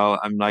while.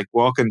 I'm like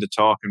walking the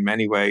talk in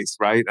many ways,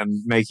 right?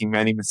 And making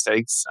many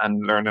mistakes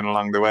and learning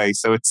along the way.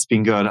 So it's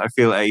been good. I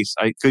feel 8.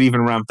 I could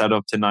even ramp that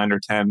up to 9 or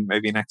 10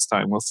 maybe next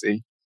time. We'll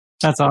see.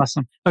 That's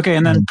awesome. Okay,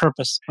 and then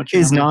purpose. What's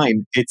your Is number?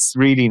 9. It's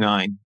really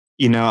 9.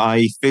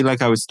 I feel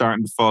like I was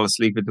starting to fall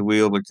asleep at the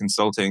wheel with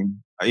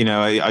consulting.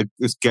 I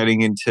was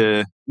getting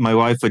into, my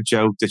wife would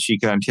joke that she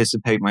could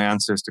anticipate my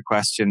answers to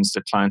questions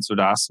that clients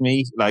would ask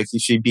me. Like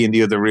she'd be in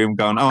the other room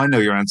going, oh, I know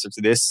your answer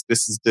to this.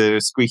 This is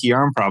the squeaky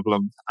arm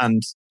problem.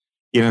 And,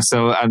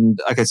 and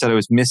like I said, I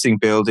was missing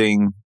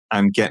building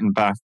and getting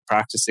back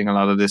practicing a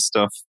lot of this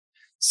stuff.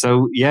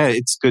 So yeah,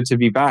 it's good to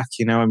be back.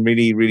 I'm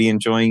really, really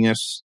enjoying it.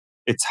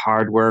 It's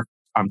hard work.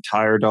 I'm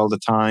tired all the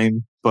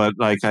time, but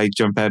like I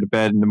jump out of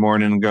bed in the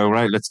morning and go,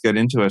 right, let's get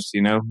into it.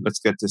 Let's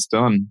get this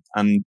done.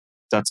 And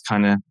that's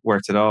kind of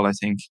worth it all. I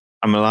think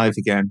I'm alive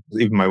again.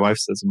 Even my wife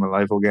says I'm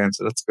alive again.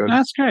 So that's good.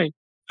 That's great.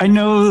 I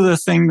know the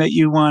thing that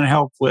you want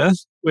help with,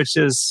 which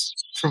is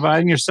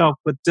providing yourself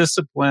with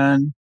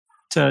discipline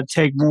to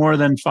take more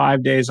than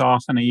 5 days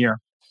off in a year.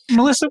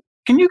 Melissa,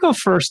 can you go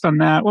first on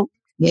that? What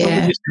would you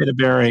say to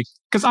Barry?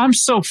 Because I'm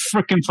so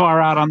freaking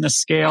far out on this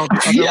scale.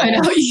 I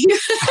know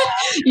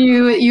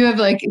you have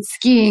like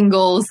skiing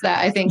goals that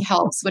I think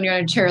helps when you're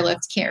on a chairlift.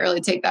 Can't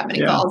really take that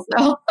many calls.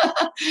 So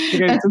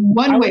that's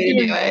one way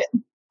to do it.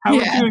 How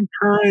would you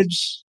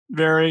encourage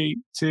Barry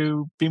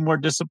to be more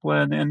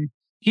disciplined? And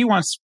he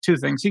wants 2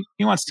 things.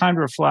 He wants time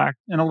to reflect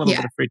and a little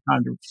bit of free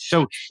time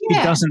so he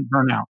doesn't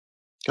burn out.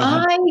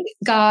 I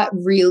got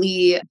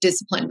really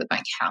disciplined with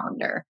my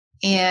calendar.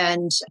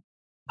 And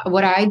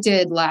what I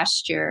did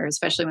last year,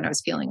 especially when I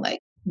was feeling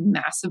like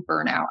massive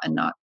burnout and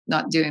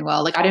not doing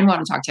well, like I didn't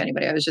want to talk to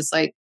anybody. I was just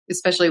like,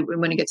 especially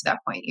when you get to that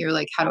point, you're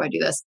like, how do I do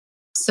this?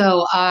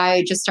 So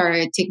I just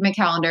started taking my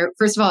calendar.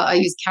 First of all, I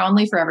use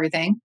Calendly for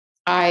everything.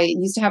 I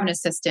used to have an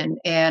assistant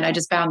and I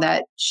just found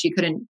that she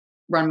couldn't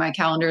run my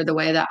calendar the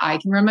way that I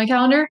can run my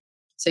calendar.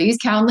 So I use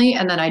Calendly,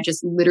 and then I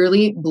just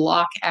literally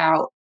block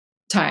out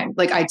time.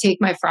 Like I take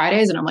my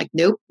Fridays and I'm like,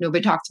 nope,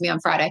 nobody talk to me on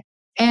Friday.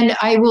 And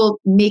I will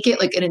make it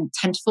like an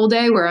intentful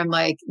day where I'm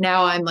like,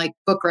 now I'm like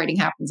book writing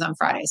happens on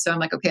Friday. So I'm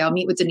like, okay, I'll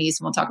meet with Denise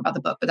and we'll talk about the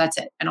book, but that's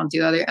it. I don't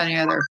do any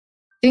other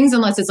things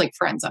unless it's like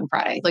friends on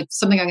Friday, like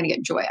something I'm going to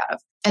get joy out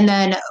of. And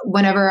then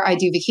whenever I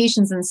do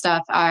vacations and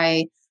stuff,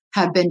 I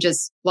have been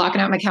just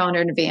blocking out my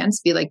calendar in advance,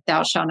 be like,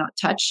 thou shalt not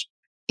touch.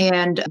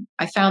 And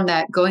I found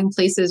that going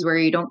places where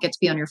you don't get to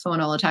be on your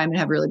phone all the time and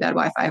have really bad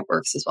Wi-Fi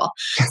works as well.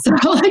 So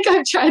like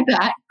I've tried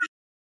that.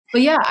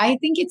 But yeah, I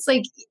think it's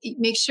like,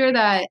 make sure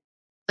that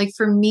like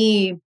for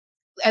me,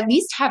 at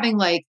least having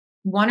like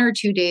 1 or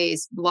 2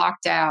 days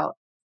blocked out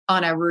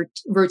on a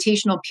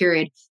rotational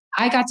period,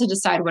 I got to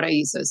decide what I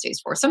use those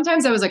days for.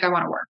 Sometimes I was like, I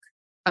want to work.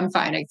 I'm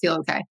fine. I feel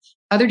okay.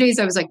 Other days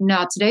I was like,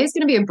 no, today is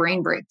going to be a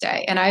brain break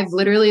day. And I've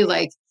literally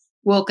like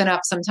woken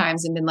up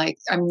sometimes and been like,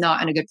 I'm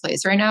not in a good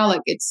place right now.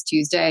 Like it's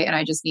Tuesday and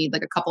I just need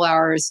like a couple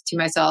hours to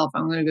myself.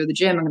 I'm going to go to the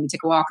gym. I'm going to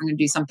take a walk. I'm going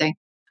to do something.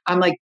 I'm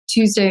like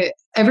Tuesday,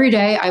 every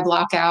day I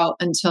block out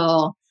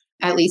until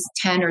at least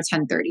 10 or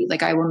 10:30.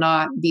 Like I will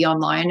not be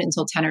online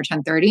until 10 or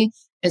 10:30.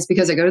 It's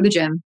because I go to the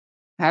gym,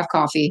 I have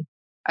coffee.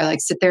 I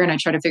like sit there and I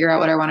try to figure out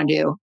what I want to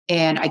do.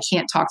 And I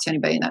can't talk to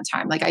anybody in that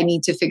time. Like I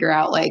need to figure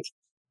out like,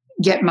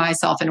 get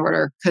myself in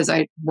order because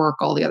I work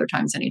all the other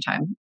times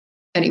anytime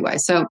anyway.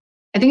 So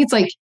I think it's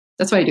like,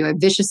 that's what I do. I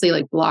viciously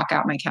like block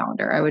out my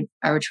calendar. I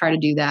would try to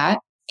do that.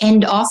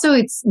 And also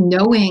it's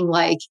knowing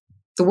like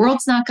the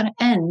world's not going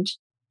to end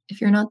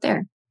if you're not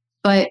there.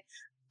 But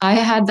I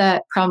had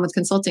that problem with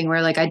consulting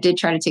where like I did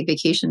try to take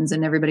vacations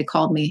and everybody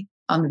called me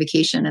on the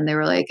vacation and they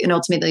were like, and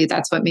ultimately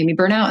that's what made me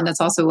burn out. And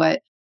that's also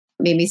what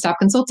made me stop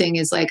consulting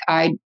is like,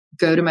 I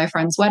go to my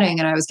friend's wedding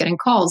and I was getting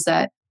calls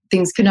that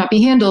things could not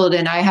be handled.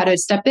 And I had to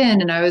step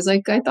in and I was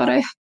like, I thought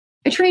I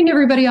trained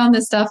everybody on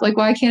this stuff. Like,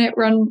 why can't it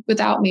run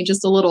without me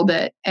just a little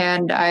bit?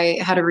 And I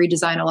had to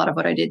redesign a lot of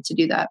what I did to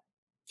do that.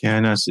 Yeah,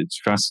 no,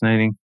 it's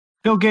fascinating.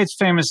 Bill Gates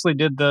famously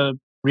did the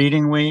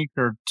reading week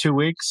or 2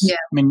 weeks. Yeah.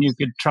 I mean, you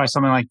could try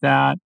something like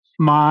that.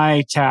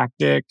 My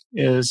tactic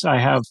is I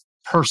have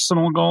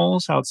personal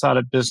goals outside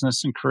of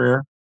business and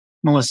career.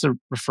 Melissa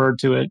referred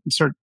to it and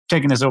started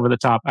taking this over the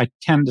top. I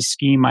tend to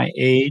ski my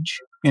age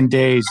in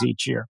days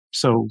each year.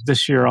 So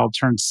this year I'll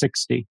turn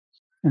 60.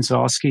 And so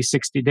I'll ski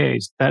 60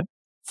 days. That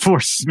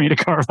forces me to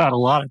carve out a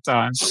lot of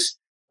time.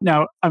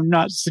 Now, I'm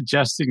not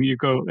suggesting you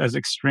go as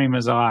extreme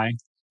as I.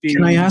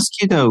 Can I ask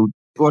you though,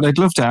 what I'd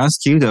love to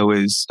ask you though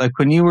is like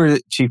when you were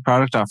chief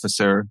product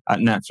officer at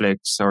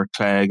Netflix or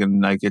Clegg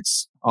and like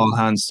it's all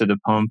hands to the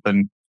pump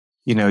and,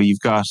 you know, you've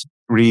got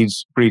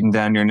reeds breathing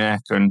down your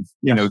neck and,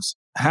 you know,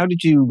 how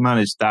did you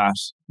manage that?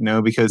 You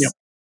know, because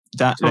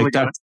that's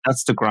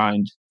the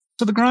grind.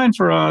 So the grind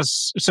for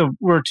us, so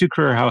we're a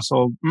 2-career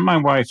household. My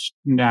wife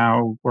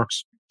now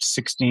works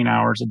 16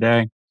 hours a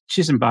day.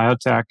 She's in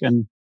biotech.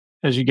 And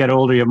as you get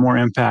older, you have more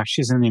impact.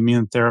 She's in the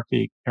immune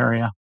therapy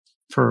area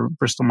for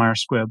Bristol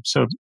Myers Squibb.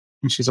 So,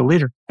 and she's a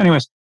leader.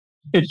 Anyways,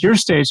 at your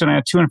stage, when I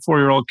had 2 and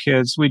 4-year-old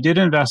kids, we did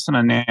invest in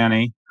a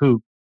nanny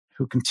who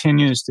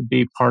continues to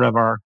be part of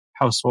our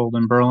household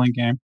in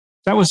Burlingame.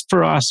 That was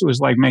for us, it was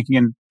like making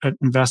an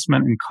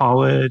investment in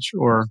college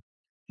or,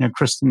 you know,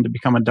 Kristen to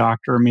become a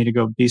doctor or me to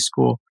go to B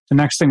school. The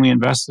next thing we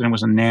invested in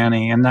was a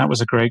nanny, and that was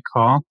a great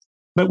call.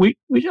 But we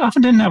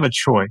often didn't have a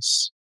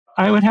choice.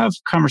 I would have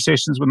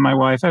conversations with my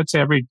wife, I would say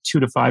every 2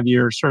 to 5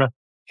 years, sort of,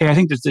 hey, I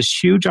think there's this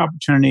huge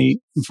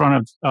opportunity in front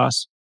of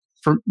us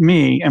for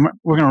me, and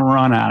we're going to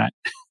run at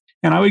it.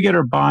 And I would get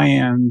her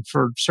buy-in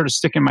for sort of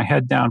sticking my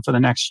head down for the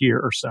next year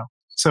or so.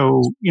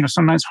 So, you know,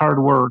 sometimes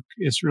hard work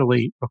is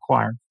really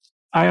required.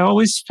 I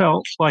always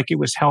felt like it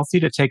was healthy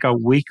to take a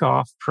week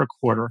off per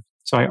quarter.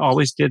 So I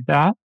always did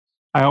that.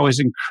 I always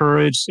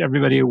encouraged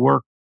everybody who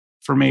worked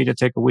for me to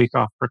take a week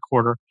off per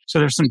quarter. So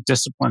there's some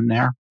discipline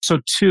there. So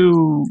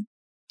 2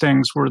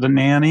 things were the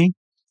nanny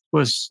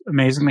was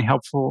amazingly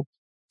helpful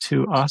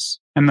to us.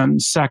 And then the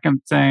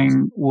second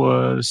thing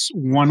was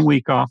 1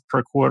 week off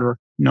per quarter,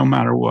 no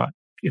matter what.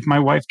 If my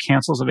wife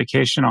cancels a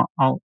vacation,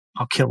 I'll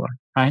kill her,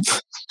 right?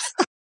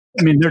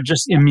 I mean, they're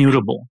just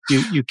immutable.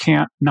 You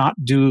can't not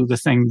do the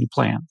thing you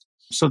planned.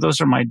 So those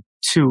are my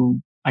 2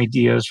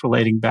 ideas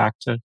relating back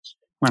to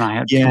when I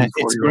had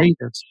it's great.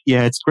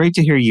 Yeah, it's great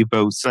to hear you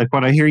both. Like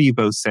what I hear you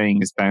both saying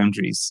is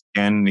boundaries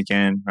again and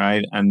again,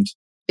 right? And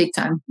big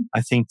time.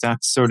 I think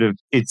that's sort of,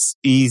 it's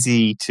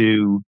easy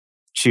to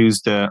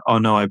choose the, oh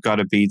no, I've got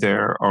to be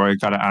there or I've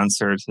got to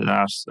answer to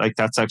that. Like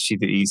that's actually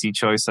the easy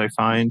choice I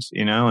find,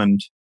 you know, and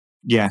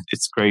yeah,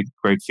 it's great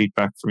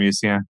feedback from you.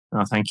 So yeah,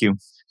 no, thank you.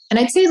 And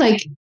I'd say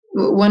like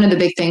one of the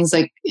big things,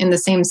 like in the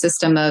same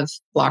system of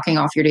blocking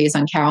off your days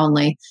on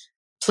Calendly,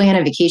 plan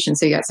a vacation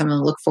so you got something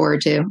to look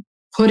forward to.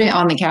 Put it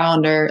on the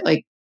calendar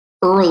like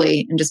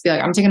early and just be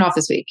like, I'm taking off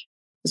this week.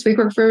 This week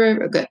worked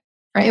for good.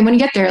 Right. And when you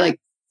get there, like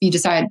you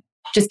decide,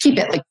 just keep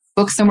it, like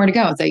book somewhere to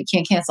go so you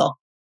can't cancel.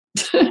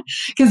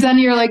 Because then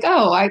you're like,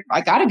 oh,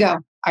 I got to go.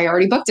 I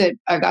already booked it.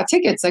 I got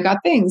tickets. I got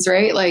things.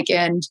 Right. Like,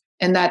 and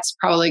that's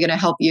probably going to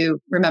help you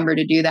remember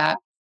to do that.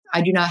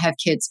 I do not have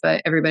kids,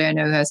 but everybody I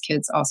know who has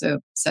kids also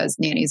says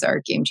nannies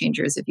are game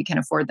changers if you can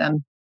afford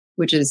them,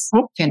 which is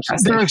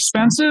fantastic. They're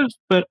expensive,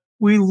 but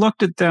we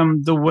looked at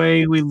them the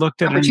way we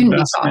looked at an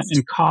investment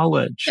in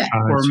college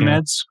or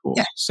med school.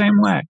 Yeah.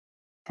 Same way.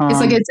 It's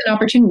like it's an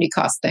opportunity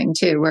cost thing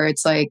too, where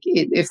it's like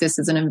if this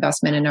is an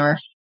investment in our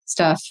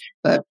stuff.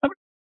 But I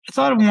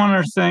thought of one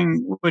other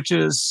thing, which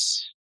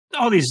is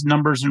all these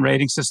numbers and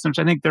rating systems.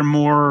 I think they're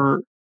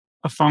more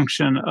a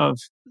function of,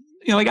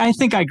 like I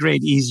think I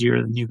grade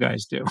easier than you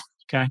guys do.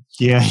 Okay.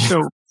 Yeah.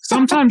 So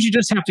sometimes you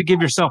just have to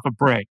give yourself a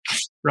break,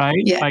 right?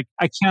 Yeah. Like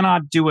I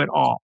cannot do it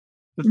all.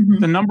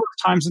 The number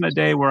of times in a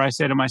day where I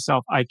say to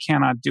myself, I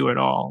cannot do it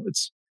all,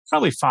 it's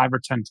probably 5 or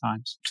 10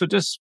 times. So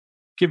just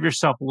give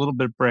yourself a little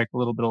bit of break, a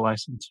little bit of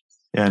license.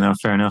 Yeah, no,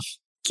 fair enough.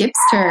 Gib's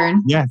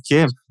turn. Yeah,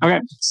 Gib.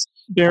 Okay.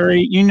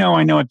 Barry, I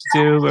know what to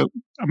do, but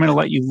I'm going to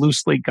let you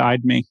loosely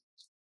guide me.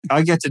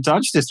 I get to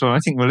dodge this one. I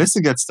think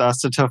Melissa gets to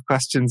ask the tough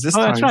questions this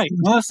time. Oh, that's right.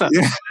 Melissa.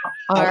 Yeah.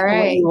 All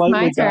right.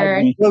 My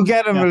turn. Go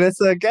get him,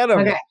 Melissa. Get him.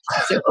 Okay.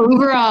 So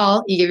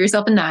overall, you give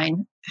yourself a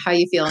 9. How are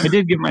you feeling? I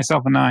did give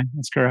myself a 9.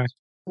 That's correct.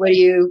 What do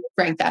you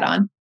rank that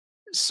on?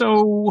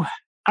 So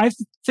I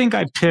think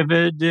I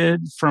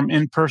pivoted from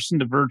in-person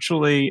to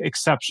virtually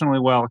exceptionally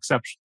well,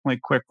 exceptionally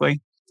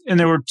quickly. And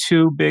there were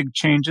 2 big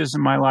changes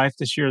in my life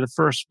this year. The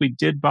first, we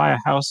did buy a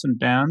house in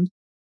Bend.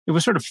 It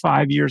was sort of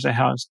 5 years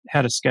ahead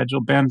of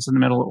schedule. Bend's in the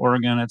middle of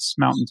Oregon. It's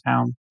mountain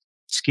town,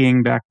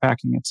 skiing,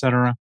 backpacking,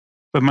 etc.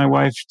 But my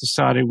wife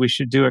decided we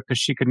should do it because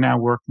she could now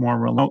work more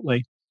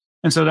remotely.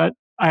 And so that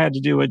I had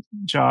to do a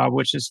job,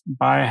 which is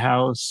buy a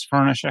house,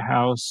 furnish a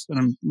house, and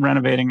I'm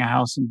renovating a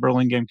house in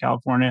Burlingame,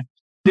 California.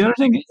 The other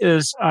thing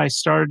is I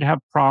started to have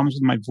problems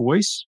with my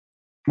voice.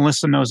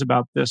 Melissa knows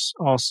about this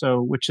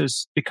also, which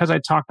is because I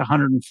talked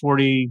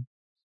 140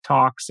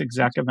 talks,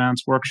 exec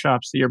events,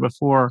 workshops the year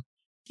before.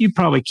 You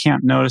probably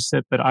can't notice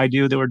it, but I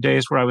do. There were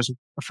days where I was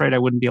afraid I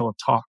wouldn't be able to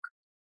talk.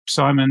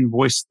 So I'm in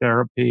voice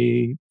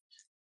therapy.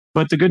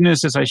 But the good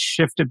news is I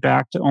shifted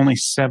back to only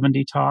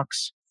 70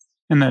 talks.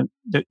 And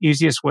the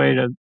easiest way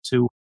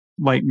to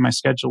lighten my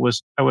schedule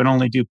was I would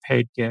only do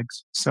paid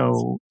gigs.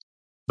 So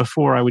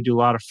before I would do a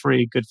lot of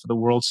free, good for the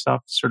world stuff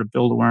to sort of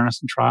build awareness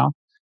and trial.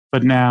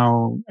 But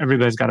now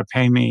everybody's got to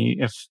pay me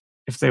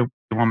if they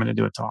want me to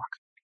do a talk.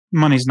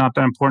 Money's not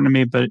that important to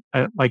me, but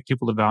I like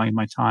people to value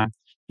my time.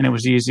 And it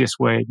was the easiest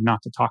way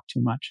not to talk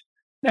too much.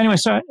 Anyway,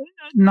 so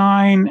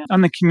 9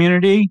 on the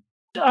community.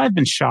 I've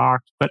been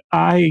shocked, but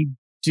I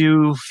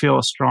do feel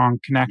a strong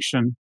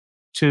connection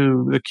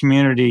to the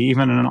community,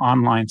 even in an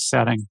online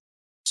setting.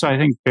 So I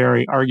think,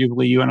 Barry,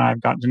 arguably you and I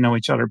have gotten to know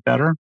each other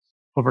better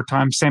over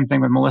time. Same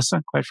thing with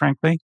Melissa, quite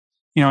frankly.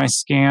 I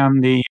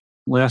scanned the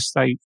list.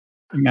 I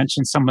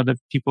mentioned some of the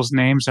people's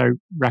names I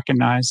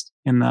recognized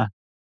in the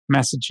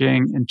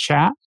messaging and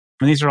chat.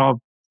 And these are all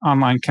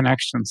online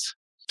connections.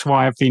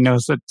 Twyfee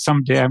knows that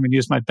someday I'm going to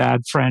use my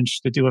bad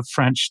French to do a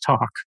French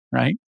talk,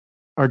 right?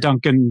 Or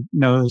Duncan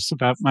knows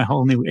about my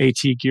whole new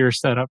AT gear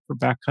setup for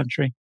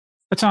backcountry.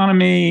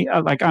 Autonomy,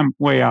 I'm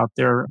way out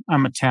there.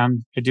 I'm a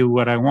 10. I do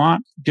what I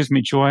want. It gives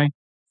me joy.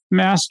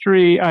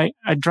 Mastery, I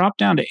dropped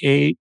down to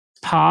 8.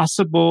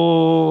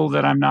 Possible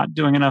that I'm not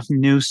doing enough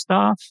new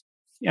stuff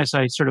as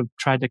I sort of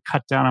tried to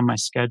cut down on my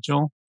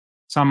schedule.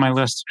 It's on my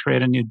list to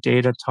create a new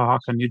data talk,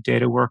 a new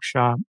data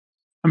workshop.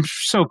 I'm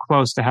so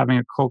close to having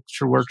a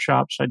culture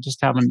workshop. So I just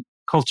haven't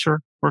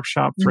culture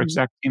workshop for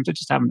exec teams. I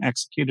just haven't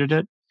executed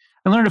it.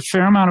 I learned a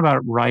fair amount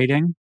about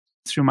writing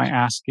through my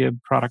Ask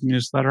Gib product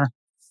newsletter.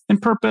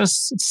 And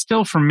purpose, it's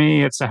still for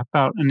me, it's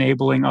about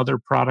enabling other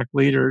product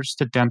leaders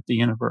to dent the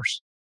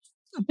universe.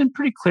 I've been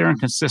pretty clear and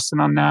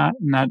consistent on that,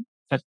 and that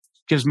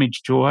gives me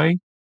joy.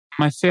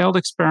 My failed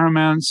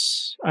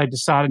experiments, I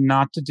decided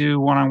not to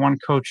do one-on-one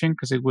coaching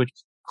because it would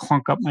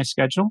clunk up my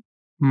schedule.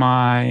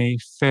 My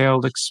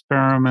failed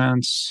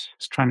experiments, I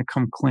was trying to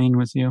come clean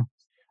with you.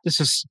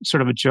 This is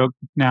sort of a joke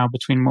now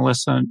between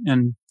Melissa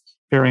and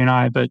Barry and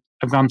I, but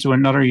I've gone through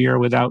another year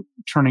without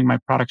turning my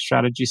product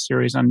strategy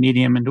series on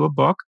Medium into a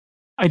book.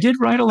 I did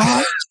write a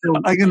lot. So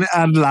I'm going to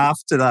add laugh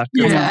to that.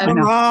 Come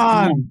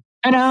on.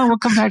 I know. We'll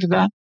come back to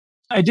that.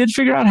 I did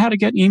figure out how to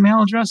get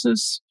email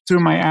addresses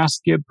through my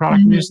Ask Gib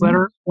product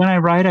newsletter. When I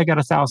write, I got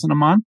 1,000 a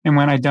month. And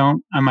when I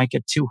don't, I might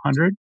get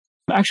 200.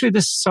 Actually,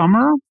 this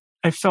summer,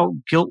 I felt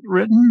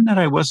guilt-ridden that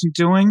I wasn't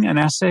doing an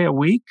essay a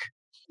week.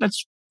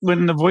 That's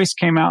when the voice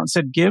came out and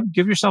said, give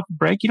yourself a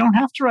break. You don't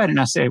have to write an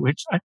essay a week.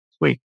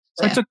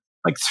 So I took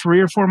 3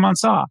 or 4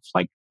 months off.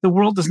 The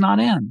world does not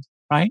end,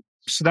 right?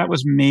 So that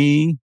was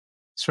me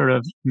sort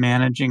of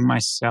managing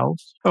myself.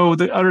 Oh,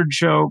 the other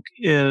joke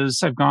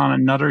is I've gone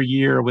another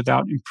year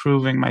without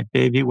improving my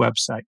baby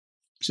website,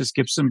 which is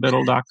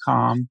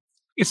gibsonbiddle.com.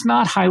 It's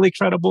not highly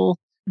credible.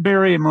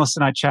 Barry and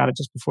Melissa and I chatted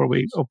just before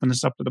we opened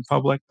this up to the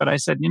public, but I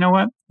said, you know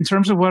what? In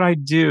terms of what I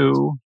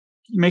do,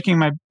 making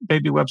my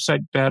baby website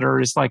better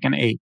is like an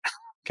 8.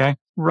 Okay.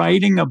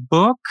 Writing a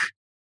book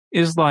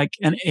is like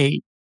an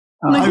 8.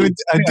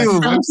 I'd do a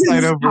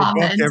website over a book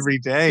comments. every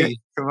day.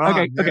 Come on.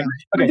 Okay. Look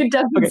at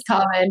Dustin's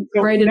comment.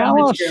 So Write it now on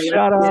I'll material.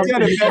 shut up. You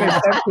got a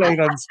better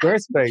template on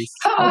Squarespace.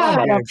 Come Come on,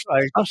 on. Gabe.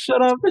 Like, I'll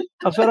shut up.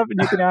 And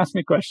you can ask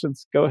me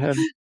questions. Go ahead.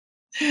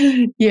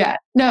 Yeah.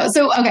 No.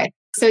 So, okay.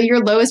 So your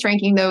lowest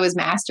ranking though is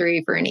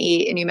mastery for an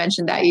 8. And you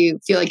mentioned that you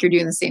feel like you're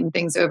doing the same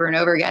things over and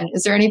over again.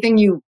 Is there anything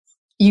you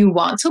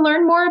want to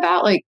learn more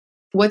about? Like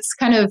what's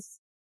kind of,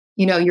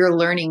 your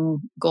learning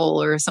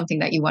goal or something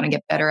that you want to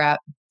get better at?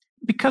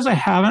 Because I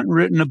haven't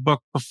written a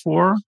book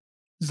before,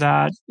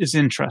 that is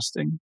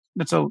interesting.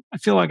 I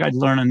feel like I'd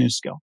learn a new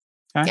skill.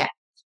 Okay. Yeah.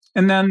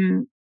 And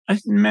then I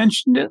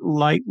mentioned it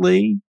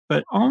lightly,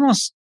 but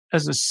almost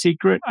as a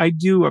secret, I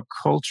do a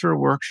culture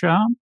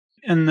workshop,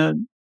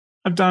 and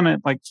I've done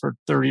it like for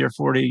 30 or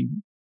 40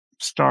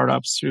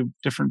 startups through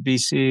different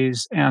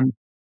VCs. And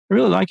I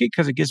really like it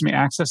because it gives me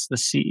access to the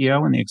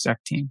CEO and the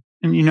exec team.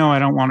 And I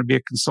don't want to be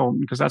a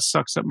consultant because that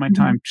sucks up my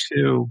time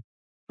too.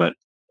 But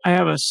I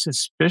have a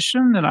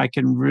suspicion that I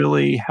can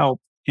really help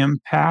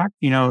impact,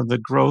 the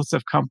growth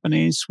of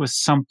companies with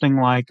something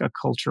like a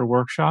culture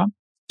workshop.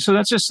 So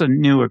that's just a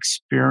new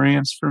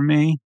experience for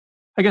me.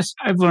 I guess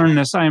I've learned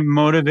this. I am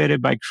motivated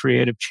by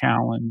creative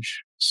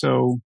challenge.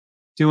 So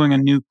doing a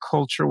new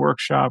culture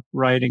workshop,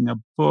 writing a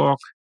book,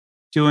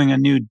 doing a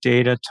new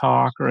data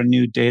talk or a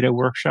new data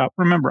workshop.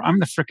 Remember, I'm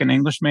the frickin'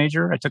 English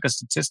major. I took a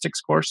statistics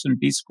course in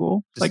B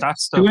school. Like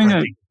doing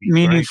a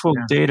meaningful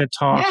data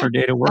talk or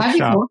data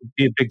workshop would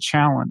be a big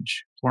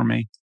challenge for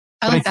me.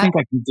 But I think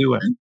I can do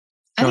it.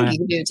 I think you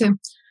can do it too.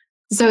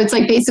 So it's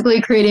like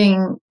basically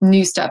creating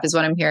new stuff is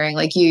what I'm hearing.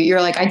 Like you're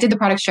like, I did the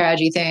product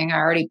strategy thing. I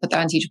already put that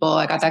on Teachable.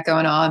 I got that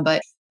going on.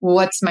 But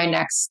what's my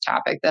next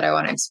topic that I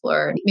want to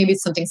explore? Maybe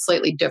it's something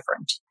slightly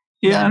different.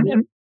 Yeah.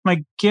 And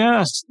my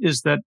guess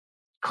is that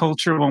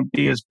culture won't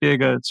be as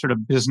big a sort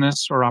of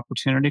business or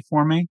opportunity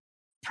for me.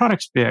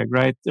 Product's big,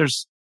 right?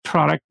 There's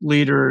product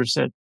leaders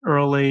at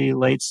early,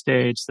 late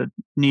stage that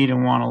need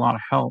and want a lot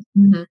of help.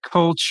 Mm-hmm.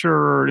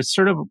 Culture is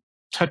sort of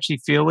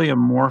touchy-feely,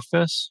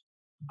 amorphous.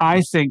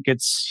 I think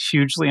it's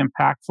hugely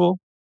impactful,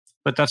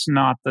 but that's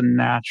not the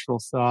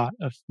natural thought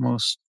of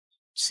most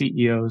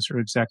CEOs or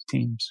exec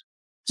teams.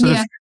 So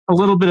there's a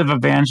little bit of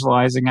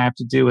evangelizing I have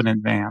to do in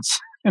advance.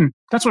 And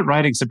that's what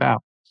writing's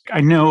about.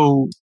 I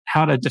know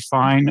how to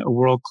define a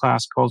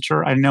world-class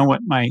culture. I know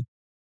what my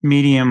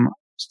Medium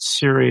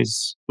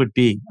series would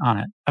be on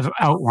it. I've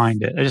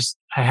outlined it.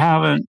 I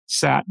haven't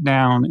sat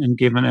down and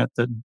given it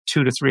the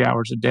 2 to 3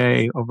 hours a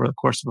day over the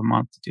course of a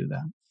month to do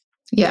that.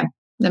 Yeah,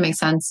 that makes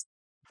sense.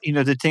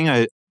 The thing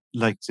I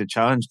like to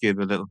challenge Gib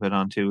a little bit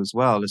onto as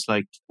well is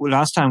like,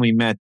 last time we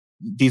met,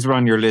 these were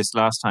on your list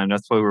last time.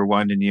 That's why we're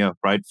winding you up,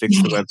 right?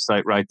 Fix the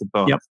website, write the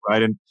book,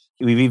 right? And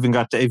we've even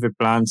got David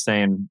Bland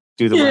saying,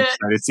 do the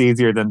website. It's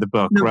easier than the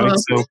book, right?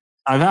 So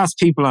I've asked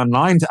people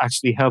online to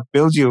actually help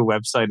build you a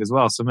website as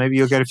well. So maybe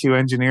you'll get a few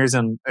engineers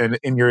in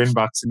your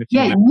inbox in a few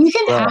minutes. You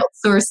can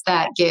outsource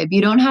that, Gib.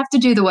 You don't have to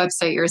do the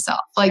website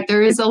yourself. Like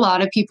there is a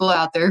lot of people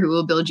out there who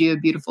will buid you a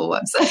beautiful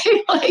website.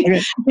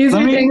 These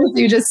are things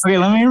you just... Okay,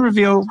 let me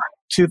reveal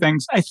 2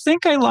 things. I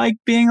think I like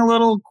being a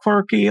little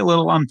quirky, a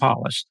little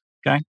unpolished.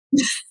 Okay.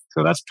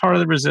 So that's part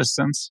of the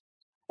resistance.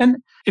 And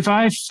if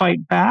I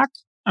fight back,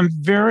 I'm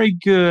very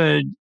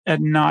good at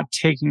not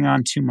taking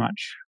on too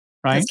much.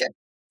 Right. That's good.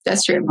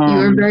 That's true. You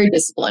were very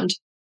disciplined.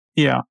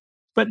 Yeah.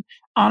 But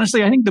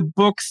honestly, I think the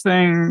book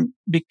thing,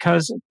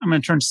 because I'm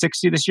going to turn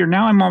 60 this year,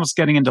 now I'm almost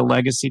getting into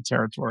legacy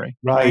territory.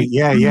 Right.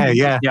 Yeah.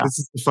 This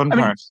is the fun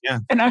part. Yeah.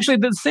 And actually,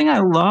 the thing I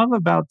love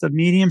about the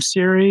Medium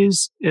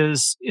series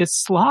is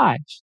it's live.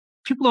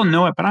 People don't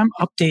know it, but I'm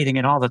updating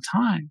it all the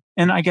time.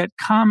 And I get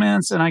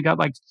comments and I got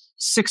like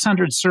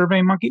 600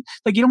 Survey Monkey.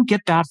 Like you don't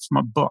get that from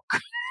a book.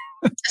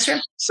 That's true.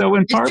 So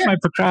in part, my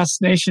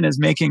procrastination is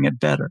making it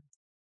better.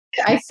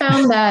 I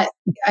found that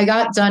I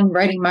got done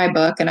writing my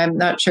book, and I'm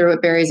not sure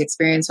what Barry's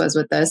experience was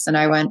with this. And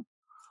I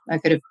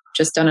could have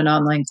just done an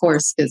online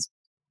course because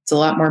it's a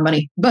lot more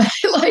money. But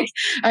like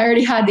I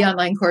already had the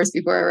online course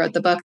before I wrote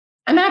the book.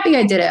 I'm happy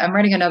I did it. I'm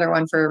writing another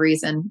one for a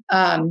reason.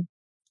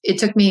 It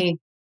took me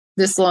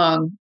this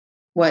long,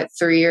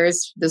 3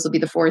 years? This will be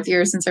the 4th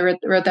year since I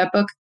wrote that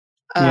book.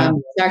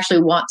 To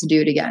actually want to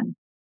do it again.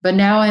 But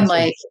now I'm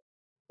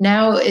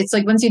now it's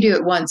like once you do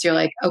it once, you're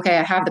like, okay,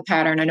 I have the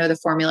pattern. I know the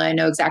formula. I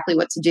know exactly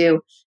what to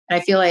do.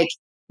 And I feel like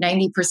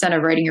 90%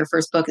 of writing your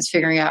first book is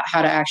figuring out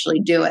how to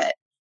actually do it.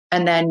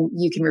 And then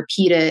you can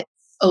repeat it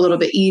a little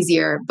bit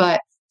easier.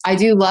 But I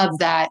do love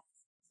that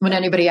when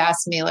anybody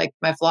asks me like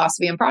my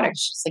philosophy on product,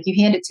 it's just like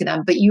you hand it to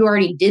them, but you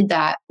already did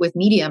that with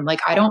Medium. Like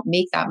I don't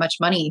make that much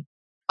money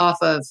off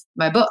of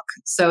my book.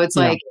 So it's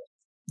like,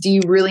 do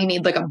you really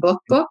need like a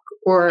book?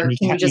 Or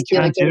can you just be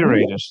like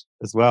iterate it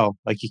as well?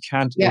 Like you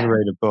can't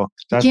iterate a book.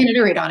 You can't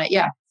iterate on it.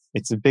 Yeah.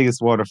 It's the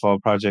biggest waterfall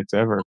project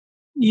ever.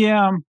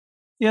 Yeah.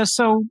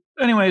 So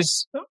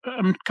anyways,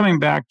 I'm coming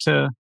back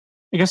to,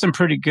 I guess I'm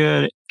pretty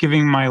good at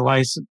giving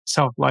my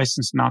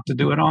self-license not to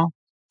do it all.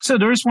 So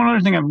there's one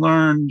other thing I've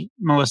learned,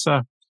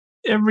 Melissa.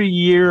 Every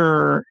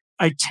year,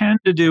 I tend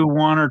to do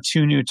 1 or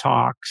 2 new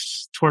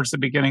talks towards the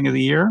beginning of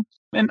the year.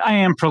 And I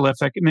am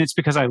prolific. I mean, it's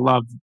because I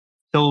love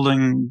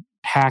building,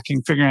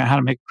 hacking, figuring out how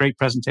to make great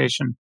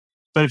presentation.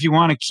 But if you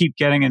want to keep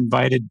getting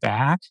invited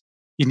back,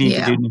 you need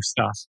to do new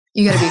stuff.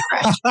 You got to be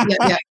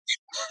fresh.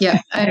 Yeah,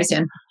 I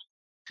understand.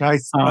 Right.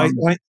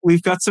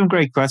 We've got some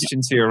great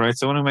questions here, right?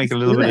 So I want to make a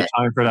little bit of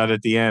time for that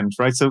at the end,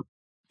 right? So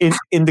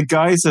in the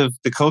guise of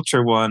the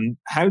culture one,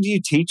 how do you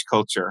teach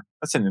culture?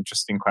 That's an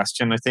interesting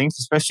question, I think,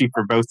 especially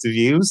for both of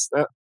you.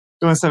 Do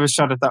you want to have a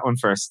shot at that one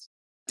first?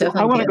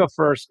 Definitely I want to go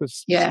first.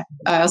 Yeah,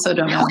 I also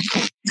don't know.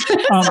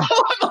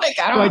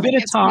 I did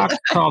a talk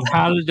called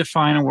How to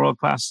Define a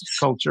World-Class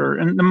Culture.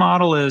 And the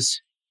model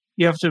is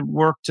you have to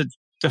work to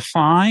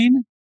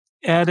define,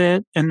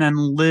 edit, and then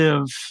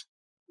live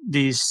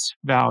these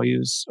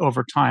values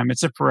over time.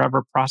 It's a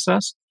forever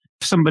process.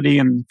 If somebody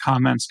in the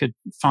comments could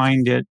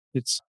find it,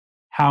 it's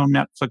How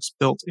Netflix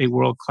Built a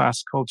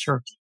World-Class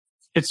Culture.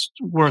 It's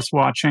worth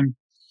watching.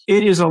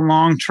 It is a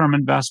long-term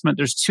investment.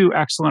 There's two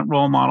excellent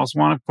role models.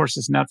 One, of course,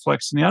 is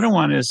Netflix, and the other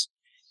one is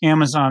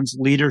Amazon's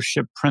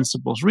leadership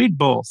principles. Read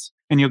both,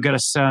 and you'll get a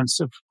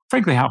sense of,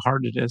 frankly, how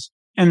hard it is.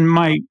 And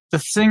the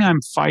thing I'm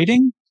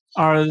fighting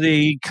are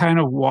the kind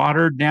of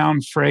watered-down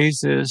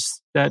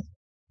phrases that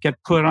get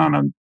put on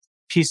a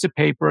piece of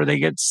paper. They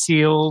get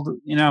sealed,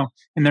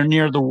 and they're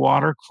near the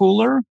water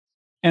cooler,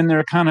 and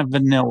they're kind of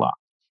vanilla.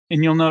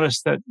 And you'll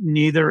notice that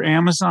neither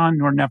Amazon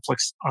nor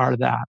Netflix are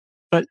that.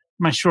 But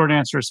my short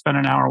answer is spend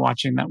an hour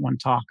watching that one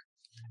talk.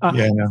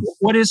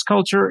 What is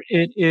culture?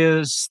 It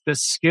is the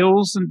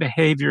skills and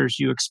behaviors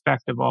you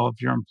expect of all of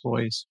your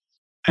employees.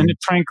 And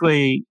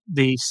frankly,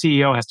 the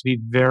CEO has to be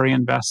very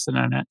invested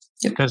in it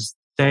because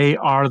they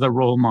are the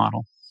role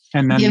model.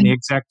 And then the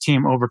exec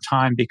team over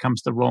time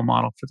becomes the role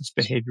model for this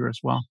behavior as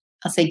well.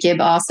 I'll say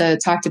Gib also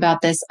talked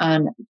about this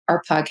on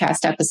our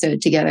podcast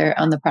episode together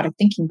on the Product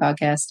Thinking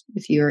podcast.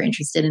 If you are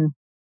interested in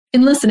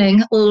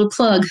listening, a little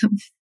plug.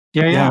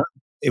 Yeah.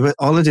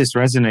 All of this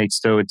resonates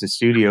though at the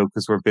studio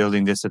because we're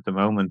building this at the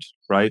moment,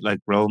 right? Like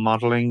role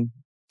modeling,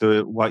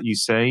 what you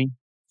say.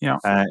 Yeah.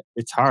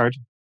 It's hard.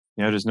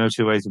 There's no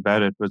two ways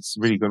about it, but it's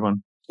a really good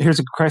one. Here's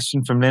a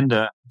question from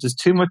Linda. Does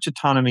too much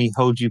autonomy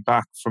hold you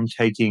back from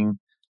taking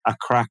a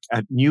crack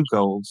at new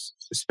goals,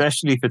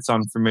 especially if it's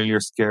unfamiliar,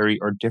 scary,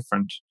 or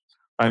different?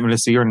 Right,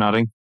 Melissa, you're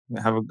nodding.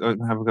 Have a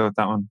go at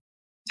that one.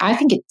 I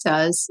think it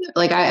does.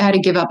 Like I had to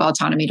give up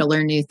autonomy to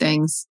learn new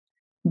things,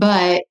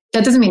 but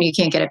that doesn't mean you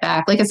can't get it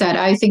back. Like I said,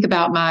 I think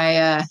about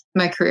my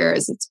career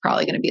as it's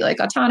probably going to be like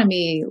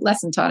autonomy,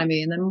 less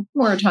autonomy, and then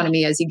more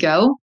autonomy as you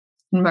go.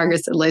 And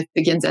Margaret said life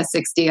begins at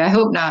 60. I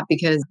hope not,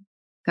 because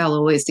got a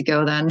little ways to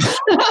go then.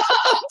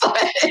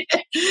 But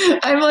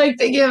I'm like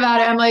thinking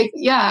about it. I'm like,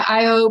 yeah,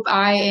 I hope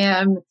I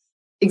am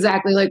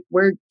exactly like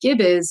where Gib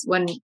is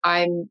when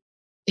I'm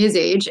his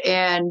age.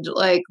 And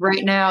like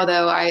right now,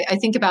 though, I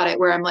think about it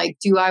where I'm like,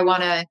 do I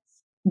want to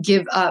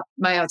give up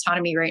my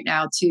autonomy right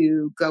now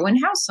to go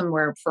in-house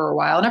somewhere for a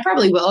while? And I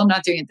probably will. I'm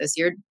not doing it this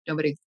year.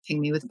 Nobody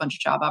pinged me with a bunch of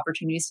job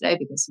opportunities today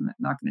because I'm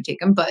not going to take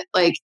them. But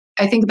like,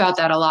 I think about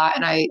that a lot.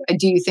 And I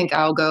do think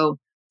I'll go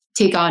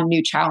take on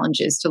new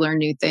challenges to learn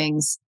new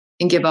things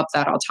and give up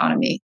that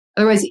autonomy.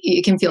 Otherwise,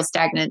 it can feel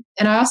stagnant.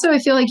 And I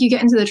feel like you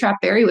get into the trap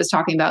Barry was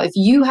talking about. If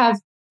you have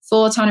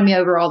full autonomy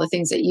over all the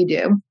things that you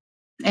do,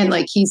 and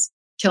like he's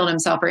killing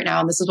himself right now,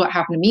 and this is what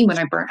happened to me when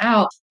I burnt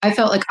out, I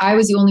felt like I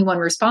was the only one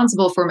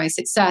responsible for my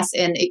success,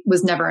 and it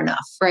was never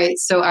enough, right?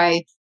 So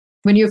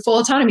when you have full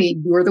autonomy,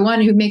 you're the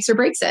one who makes or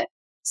breaks it.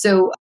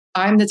 So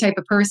I'm the type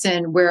of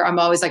person where I'm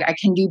always like, I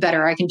can do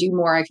better, I can do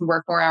more, I can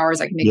work more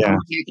hours, I can make more money,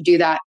 I can do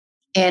that.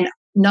 And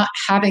not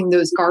having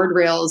those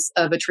guardrails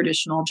of a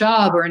traditional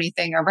job or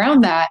anything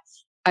around that,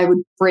 I would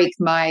break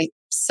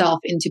myself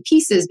into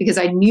pieces because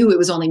I knew it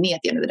was only me at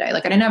the end of the day.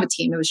 Like I didn't have a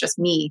team, it was just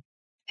me.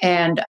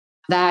 And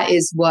that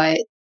is what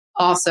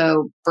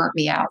also burnt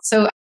me out.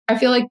 So I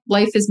feel like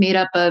life is made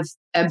up of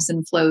ebbs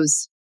and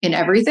flows in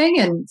everything.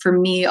 And for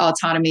me,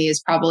 autonomy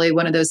is probably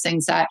one of those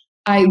things that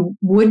I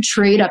would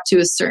trade up to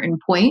a certain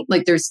point.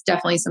 Like there's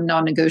definitely some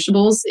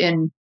non-negotiables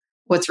in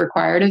what's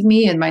required of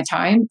me and my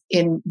time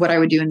in what I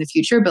would do in the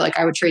future. But like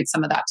I would trade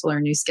some of that to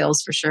learn new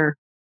skills for sure.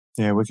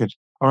 Yeah, wicked.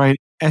 All right.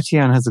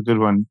 Etienne has a good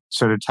one,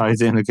 sort of ties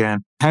in again.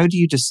 How do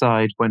you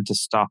decide when to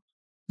stop?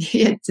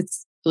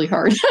 It's really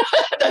hard.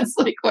 That's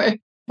like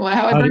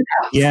how I burned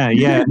out.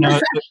 Yeah. No,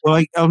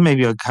 well,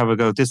 maybe I'll have a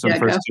go at this one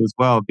first too as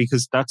well,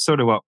 because that's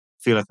sort of what I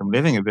feel like I'm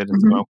living a bit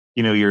as well.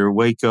 You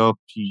wake up,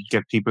 you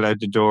get people out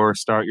the door,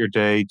 start your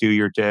day, do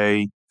your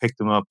day, pick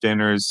them up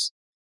dinners,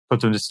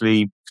 put them to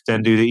sleep,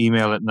 then do the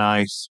email at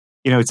night.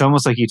 It's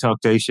almost like you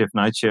talk day shift,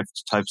 night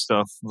shift type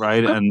stuff,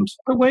 right?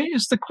 But wait,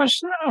 is the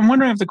question, I'm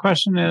wondering if the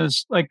question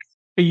is like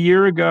a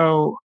year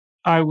ago,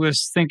 I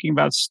was thinking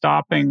about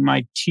stopping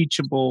my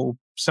teachable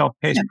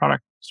self-paced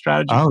product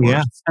strategy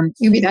course. And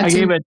I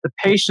gave it the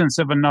patience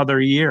of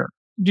another year.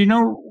 Do you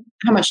know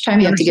how much time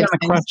you have to give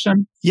the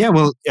question? Yeah,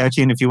 well,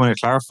 Etienne, if you want to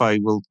clarify,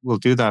 we'll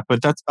do that. But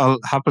I'll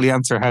happily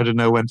answer how to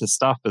know when to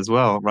stop as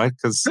well, right?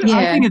 Because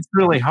I think it's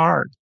really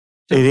hard.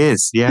 It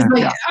is, yeah.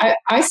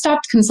 I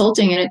stopped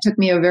consulting, and it took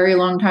me a very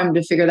long time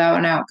to figure that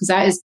one out, because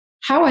that is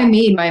how I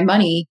made my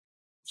money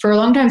for a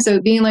long time.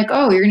 So being like,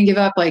 oh, you're going to give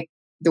up like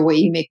the way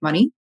you make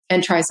money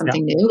and try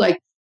something new. Like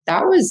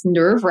that was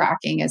nerve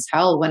wracking as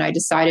hell when I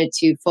decided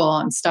to full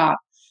on stop.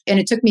 And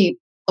it took me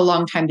a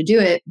long time to do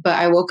it, but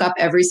I woke up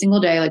every single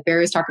day, like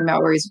Barry was talking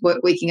about, where he's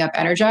waking up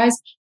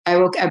energized. I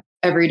woke up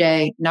every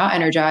day not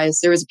energized.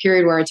 There was a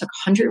period where I took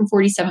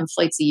 147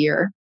 flights a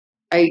year.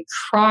 I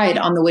cried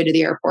on the way to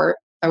the airport.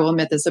 I will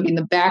admit this. I'd be in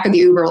the back of the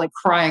Uber, like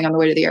crying on the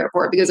way to the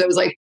airport because I was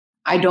like,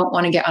 I don't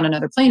want to get on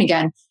another plane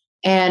again.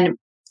 And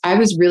I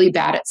was really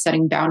bad at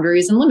setting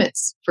boundaries and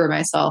limits for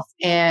myself.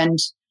 And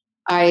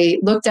I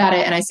looked at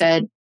it and I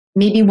said,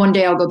 maybe one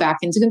day I'll go back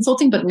into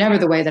consulting, but never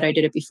the way that I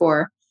did it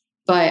before.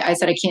 But I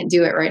said, I can't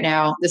do it right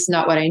now. This is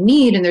not what I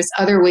need. And there's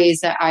other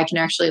ways that I can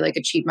actually like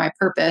achieve my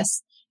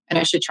purpose. And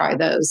I should try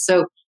those.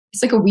 So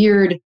it's like a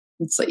weird,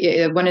 it's like,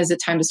 when is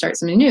it time to start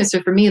something new? So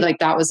for me, like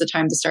that was the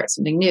time to start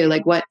something new.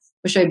 Like what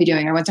should I be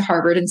doing? I went to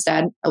Harvard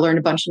instead. I learned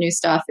a bunch of new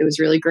stuff. It was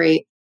really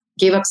great.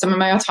 Gave up some of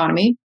my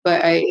autonomy,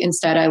 but I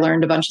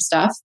learned a bunch of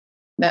stuff,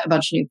 met a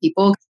bunch of new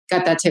people,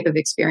 got that type of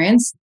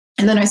experience.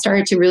 And then I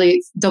started to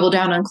really double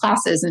down on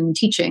classes and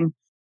teaching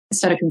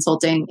instead of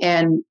consulting.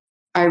 And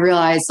I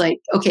realized like,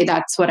 okay,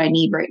 that's what I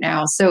need right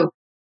now. So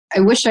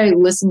I wish I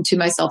listened to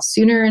myself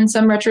sooner in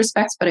some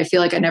retrospects, but I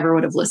feel like I never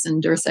would have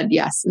listened or said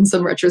yes in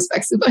some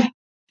retrospects.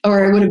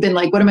 Or I would have been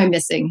like, what am I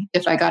missing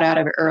if I got out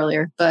of it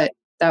earlier? But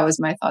that was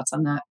my thoughts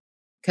on that.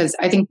 Because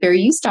I think,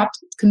 Barry, you stopped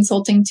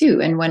consulting too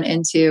and went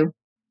into...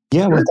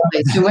 Yeah. Well,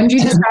 so when did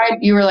you decide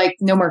you were like,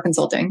 no more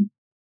consulting?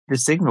 The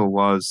signal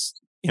was,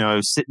 I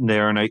was sitting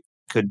there and I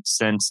could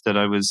sense that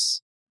I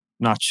was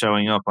not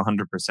showing up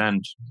 100%,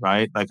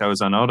 right? Like I was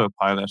on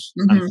autopilot.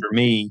 Mm-hmm. And for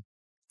me,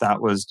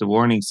 that was the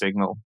warning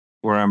signal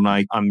where I'm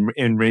like, I'm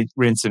in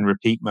rinse and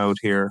repeat mode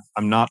here.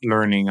 I'm not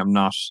learning. I'm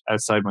not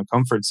outside my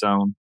comfort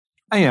zone.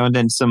 And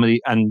then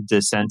and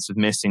the sense of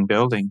missing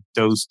building,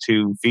 those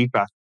two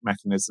feedback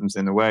mechanisms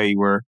in a way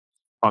were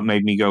what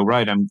made me go,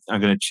 right, I'm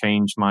going to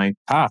change my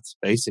path,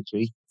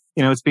 basically.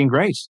 It's been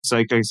great. It's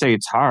like I say,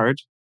 it's hard,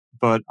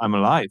 but I'm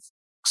alive.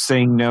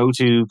 Saying no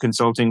to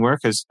consulting work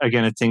is,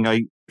 again, a thing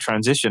I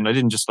transitioned. I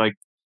didn't just like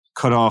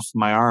cut off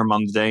my arm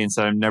on the day and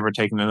said, I'm never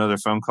taking another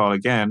phone call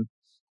again.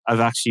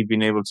 I've actually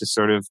been able to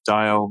sort of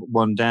dial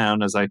one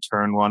down as I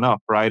turn one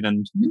up, right?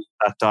 And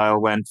that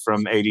dial went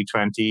from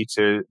 80-20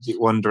 to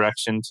one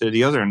direction to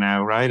the other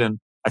now, right? And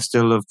I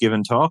still love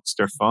giving talks.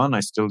 They're fun. I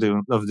still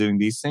love doing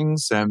these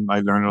things. I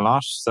learn a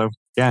lot. So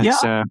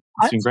it's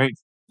been great.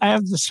 I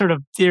have this sort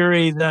of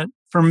theory that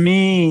for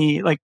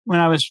me, like when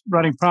I was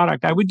running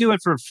product, I would do it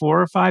for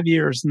 4 or 5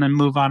 years and then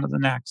move on to the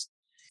next.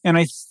 And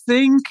I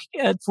think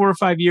at 4 or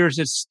 5 years,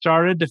 it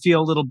started to feel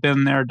a little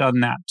been there,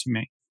 done that to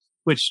me,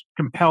 which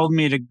compelled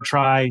me to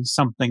try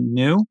something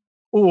new.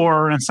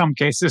 Or in some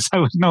cases, I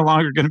was no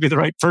longer going to be the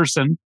right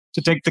person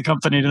to take the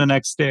company to the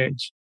next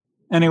stage.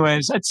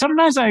 Anyways,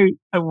 sometimes I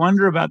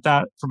wonder about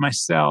that for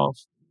myself.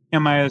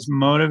 Am I as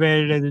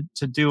motivated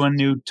to do a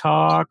new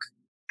talk?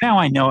 Now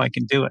I know I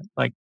can do it.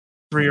 Like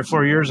 3 or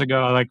 4 years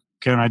ago, like,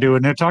 can I do a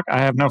new talk?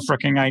 I have no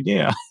freaking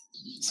idea.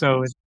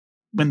 So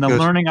when the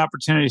learning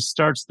opportunity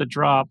starts to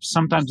drop,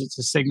 sometimes it's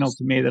a signal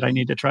to me that I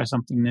need to try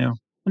something new.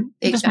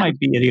 This might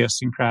be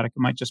idiosyncratic. It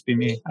might just be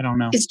me. I don't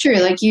know. It's true.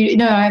 Like,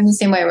 I'm the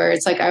same way where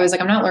it's like, I was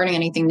like, I'm not learning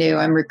anything new.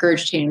 I'm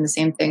regurgitating the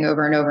same thing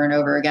over and over and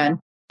over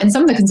again. And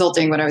some of the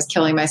consulting, when I was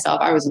killing myself,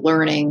 I was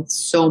learning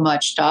so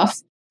much stuff.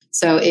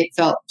 So it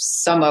felt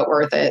somewhat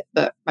worth it,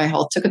 but my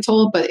health took a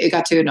toll, but it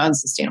got to an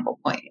unsustainable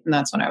point. And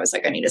that's when I was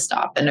like, I need to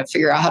stop and to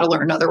figure out how to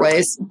learn other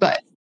ways.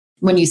 But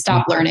when you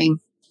stop learning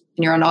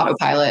and you're on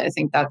autopilot, I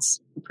think that's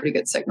a pretty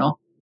good signal.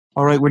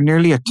 All right. We're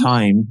nearly at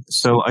time.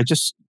 So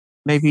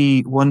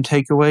maybe one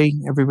takeaway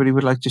everybody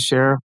would like to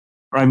share.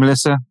 All right,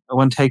 Melissa,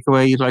 one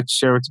takeaway you'd like to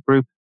share with the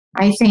group?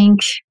 I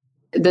think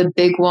the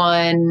big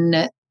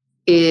one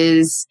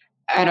is,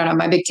 I don't know,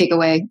 my big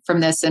takeaway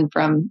from this and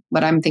from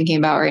what I'm thinking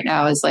about right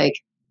now is like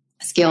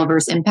scale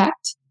versus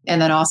impact.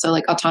 And then also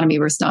like autonomy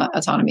versus not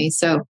autonomy.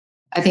 So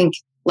I think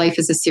life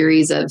is a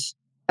series of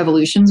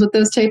evolutions with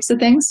those types of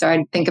things. So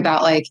I'd think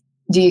about like,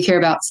 do you care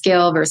about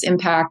scale versus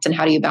impact? And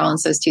how do you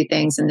balance those two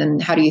things? And then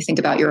how do you think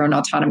about your own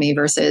autonomy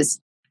versus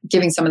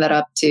giving some of that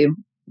up to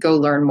go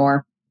learn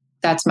more?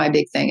 That's my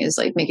big thing, is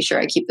like making sure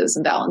I keep those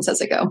in balance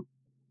as I go.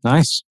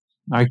 Nice.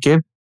 All right,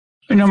 Gib?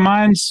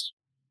 Mine's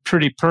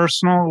pretty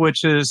personal,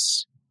 which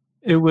is,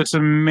 it was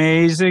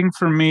amazing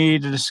for me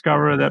to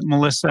discover that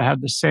Melissa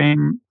had the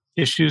same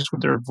issues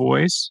with her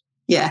voice.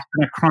 Yeah. It's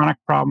been a chronic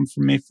problem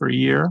for me for a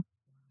year.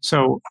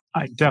 So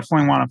I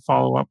definitely want to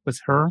follow up with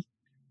her.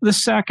 The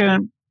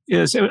second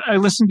is, I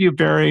listened to you,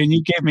 Barry, and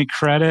you gave me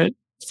credit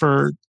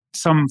for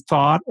some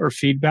thought or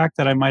feedback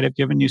that I might have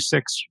given you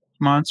 6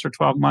 months or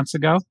 12 months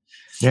ago.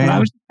 Yeah. And I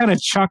was kind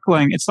of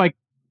chuckling. It's like,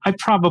 I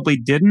probably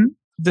didn't.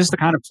 This is the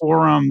kind of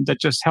forum that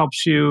just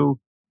helps you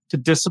to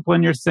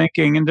discipline your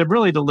thinking and to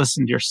really to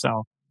listen to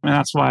yourself. And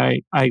that's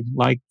why I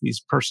like these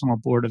personal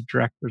board of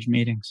directors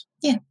meetings.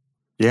 Yeah.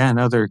 Yeah,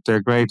 no,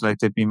 they're great. Like,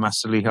 they'd be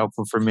massively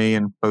helpful for me,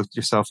 and both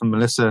yourself and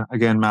Melissa,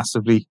 again,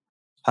 massively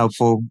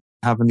helpful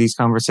having these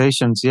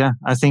conversations. Yeah,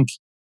 I think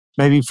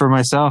maybe for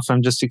myself,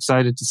 I'm just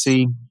excited to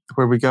see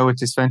where we go with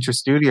this venture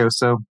studio.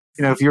 So,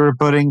 if you're a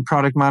budding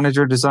product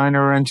manager,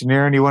 designer, or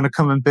engineer, and you want to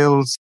come and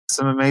build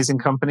some amazing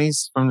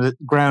companies from the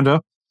ground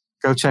up,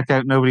 go check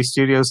out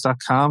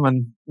nobodystudios.com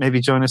and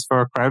maybe join us for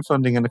our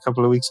crowdfunding in a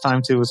couple of weeks'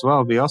 time too as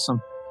well. It'll be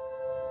awesome.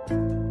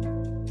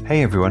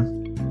 Hey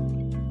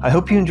everyone. I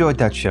hope you enjoyed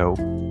that show,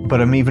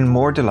 but I'm even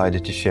more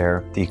delighted to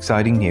share the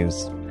exciting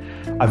news.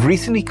 I've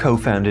recently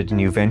co-founded a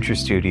new venture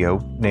studio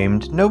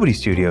named Nobody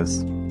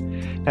Studios.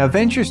 Now,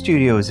 Venture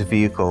Studio is a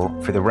vehicle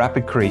for the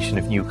rapid creation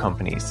of new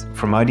companies,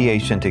 from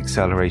ideation to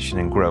acceleration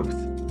and growth.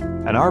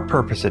 And our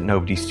purpose at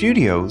Nobody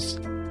Studios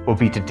will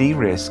be to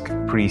de-risk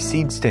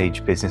pre-seed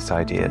stage business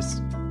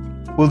ideas.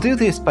 We'll do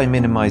this by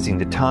minimizing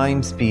the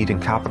time, speed,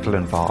 and capital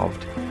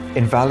involved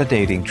in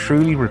validating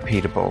truly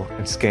repeatable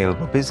and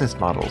scalable business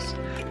models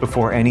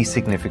before any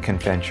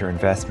significant venture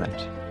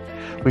investment.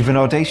 We've an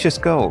audacious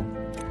goal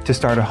to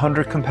start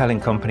 100 compelling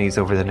companies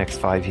over the next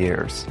 5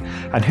 years,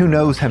 and who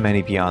knows how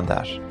many beyond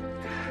that.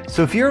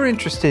 So if you're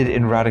interested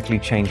in radically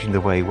changing the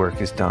way work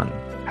is done,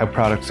 how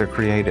products are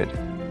created,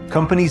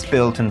 companies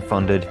built and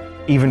funded,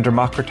 even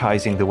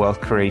democratizing the wealth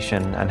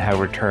creation and how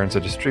returns are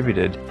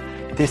distributed,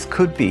 this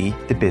could be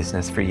the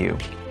business for you.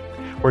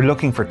 We're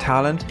looking for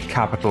talent,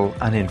 capital,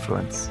 and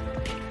influence.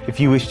 If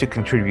you wish to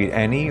contribute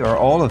any or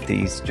all of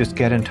these, just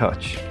get in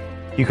touch.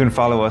 You can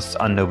follow us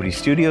on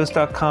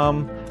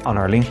nobodystudios.com, on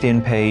our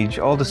LinkedIn page,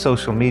 all the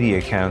social media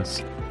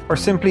accounts, or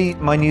simply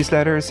my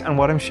newsletters and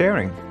what I'm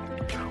sharing.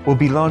 We'll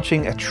be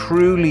launching a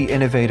truly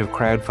innovative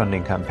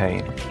crowdfunding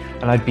campaign,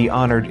 and I'd be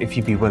honored if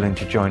you'd be willing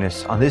to join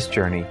us on this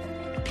journey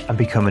and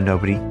become a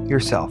nobody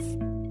yourself.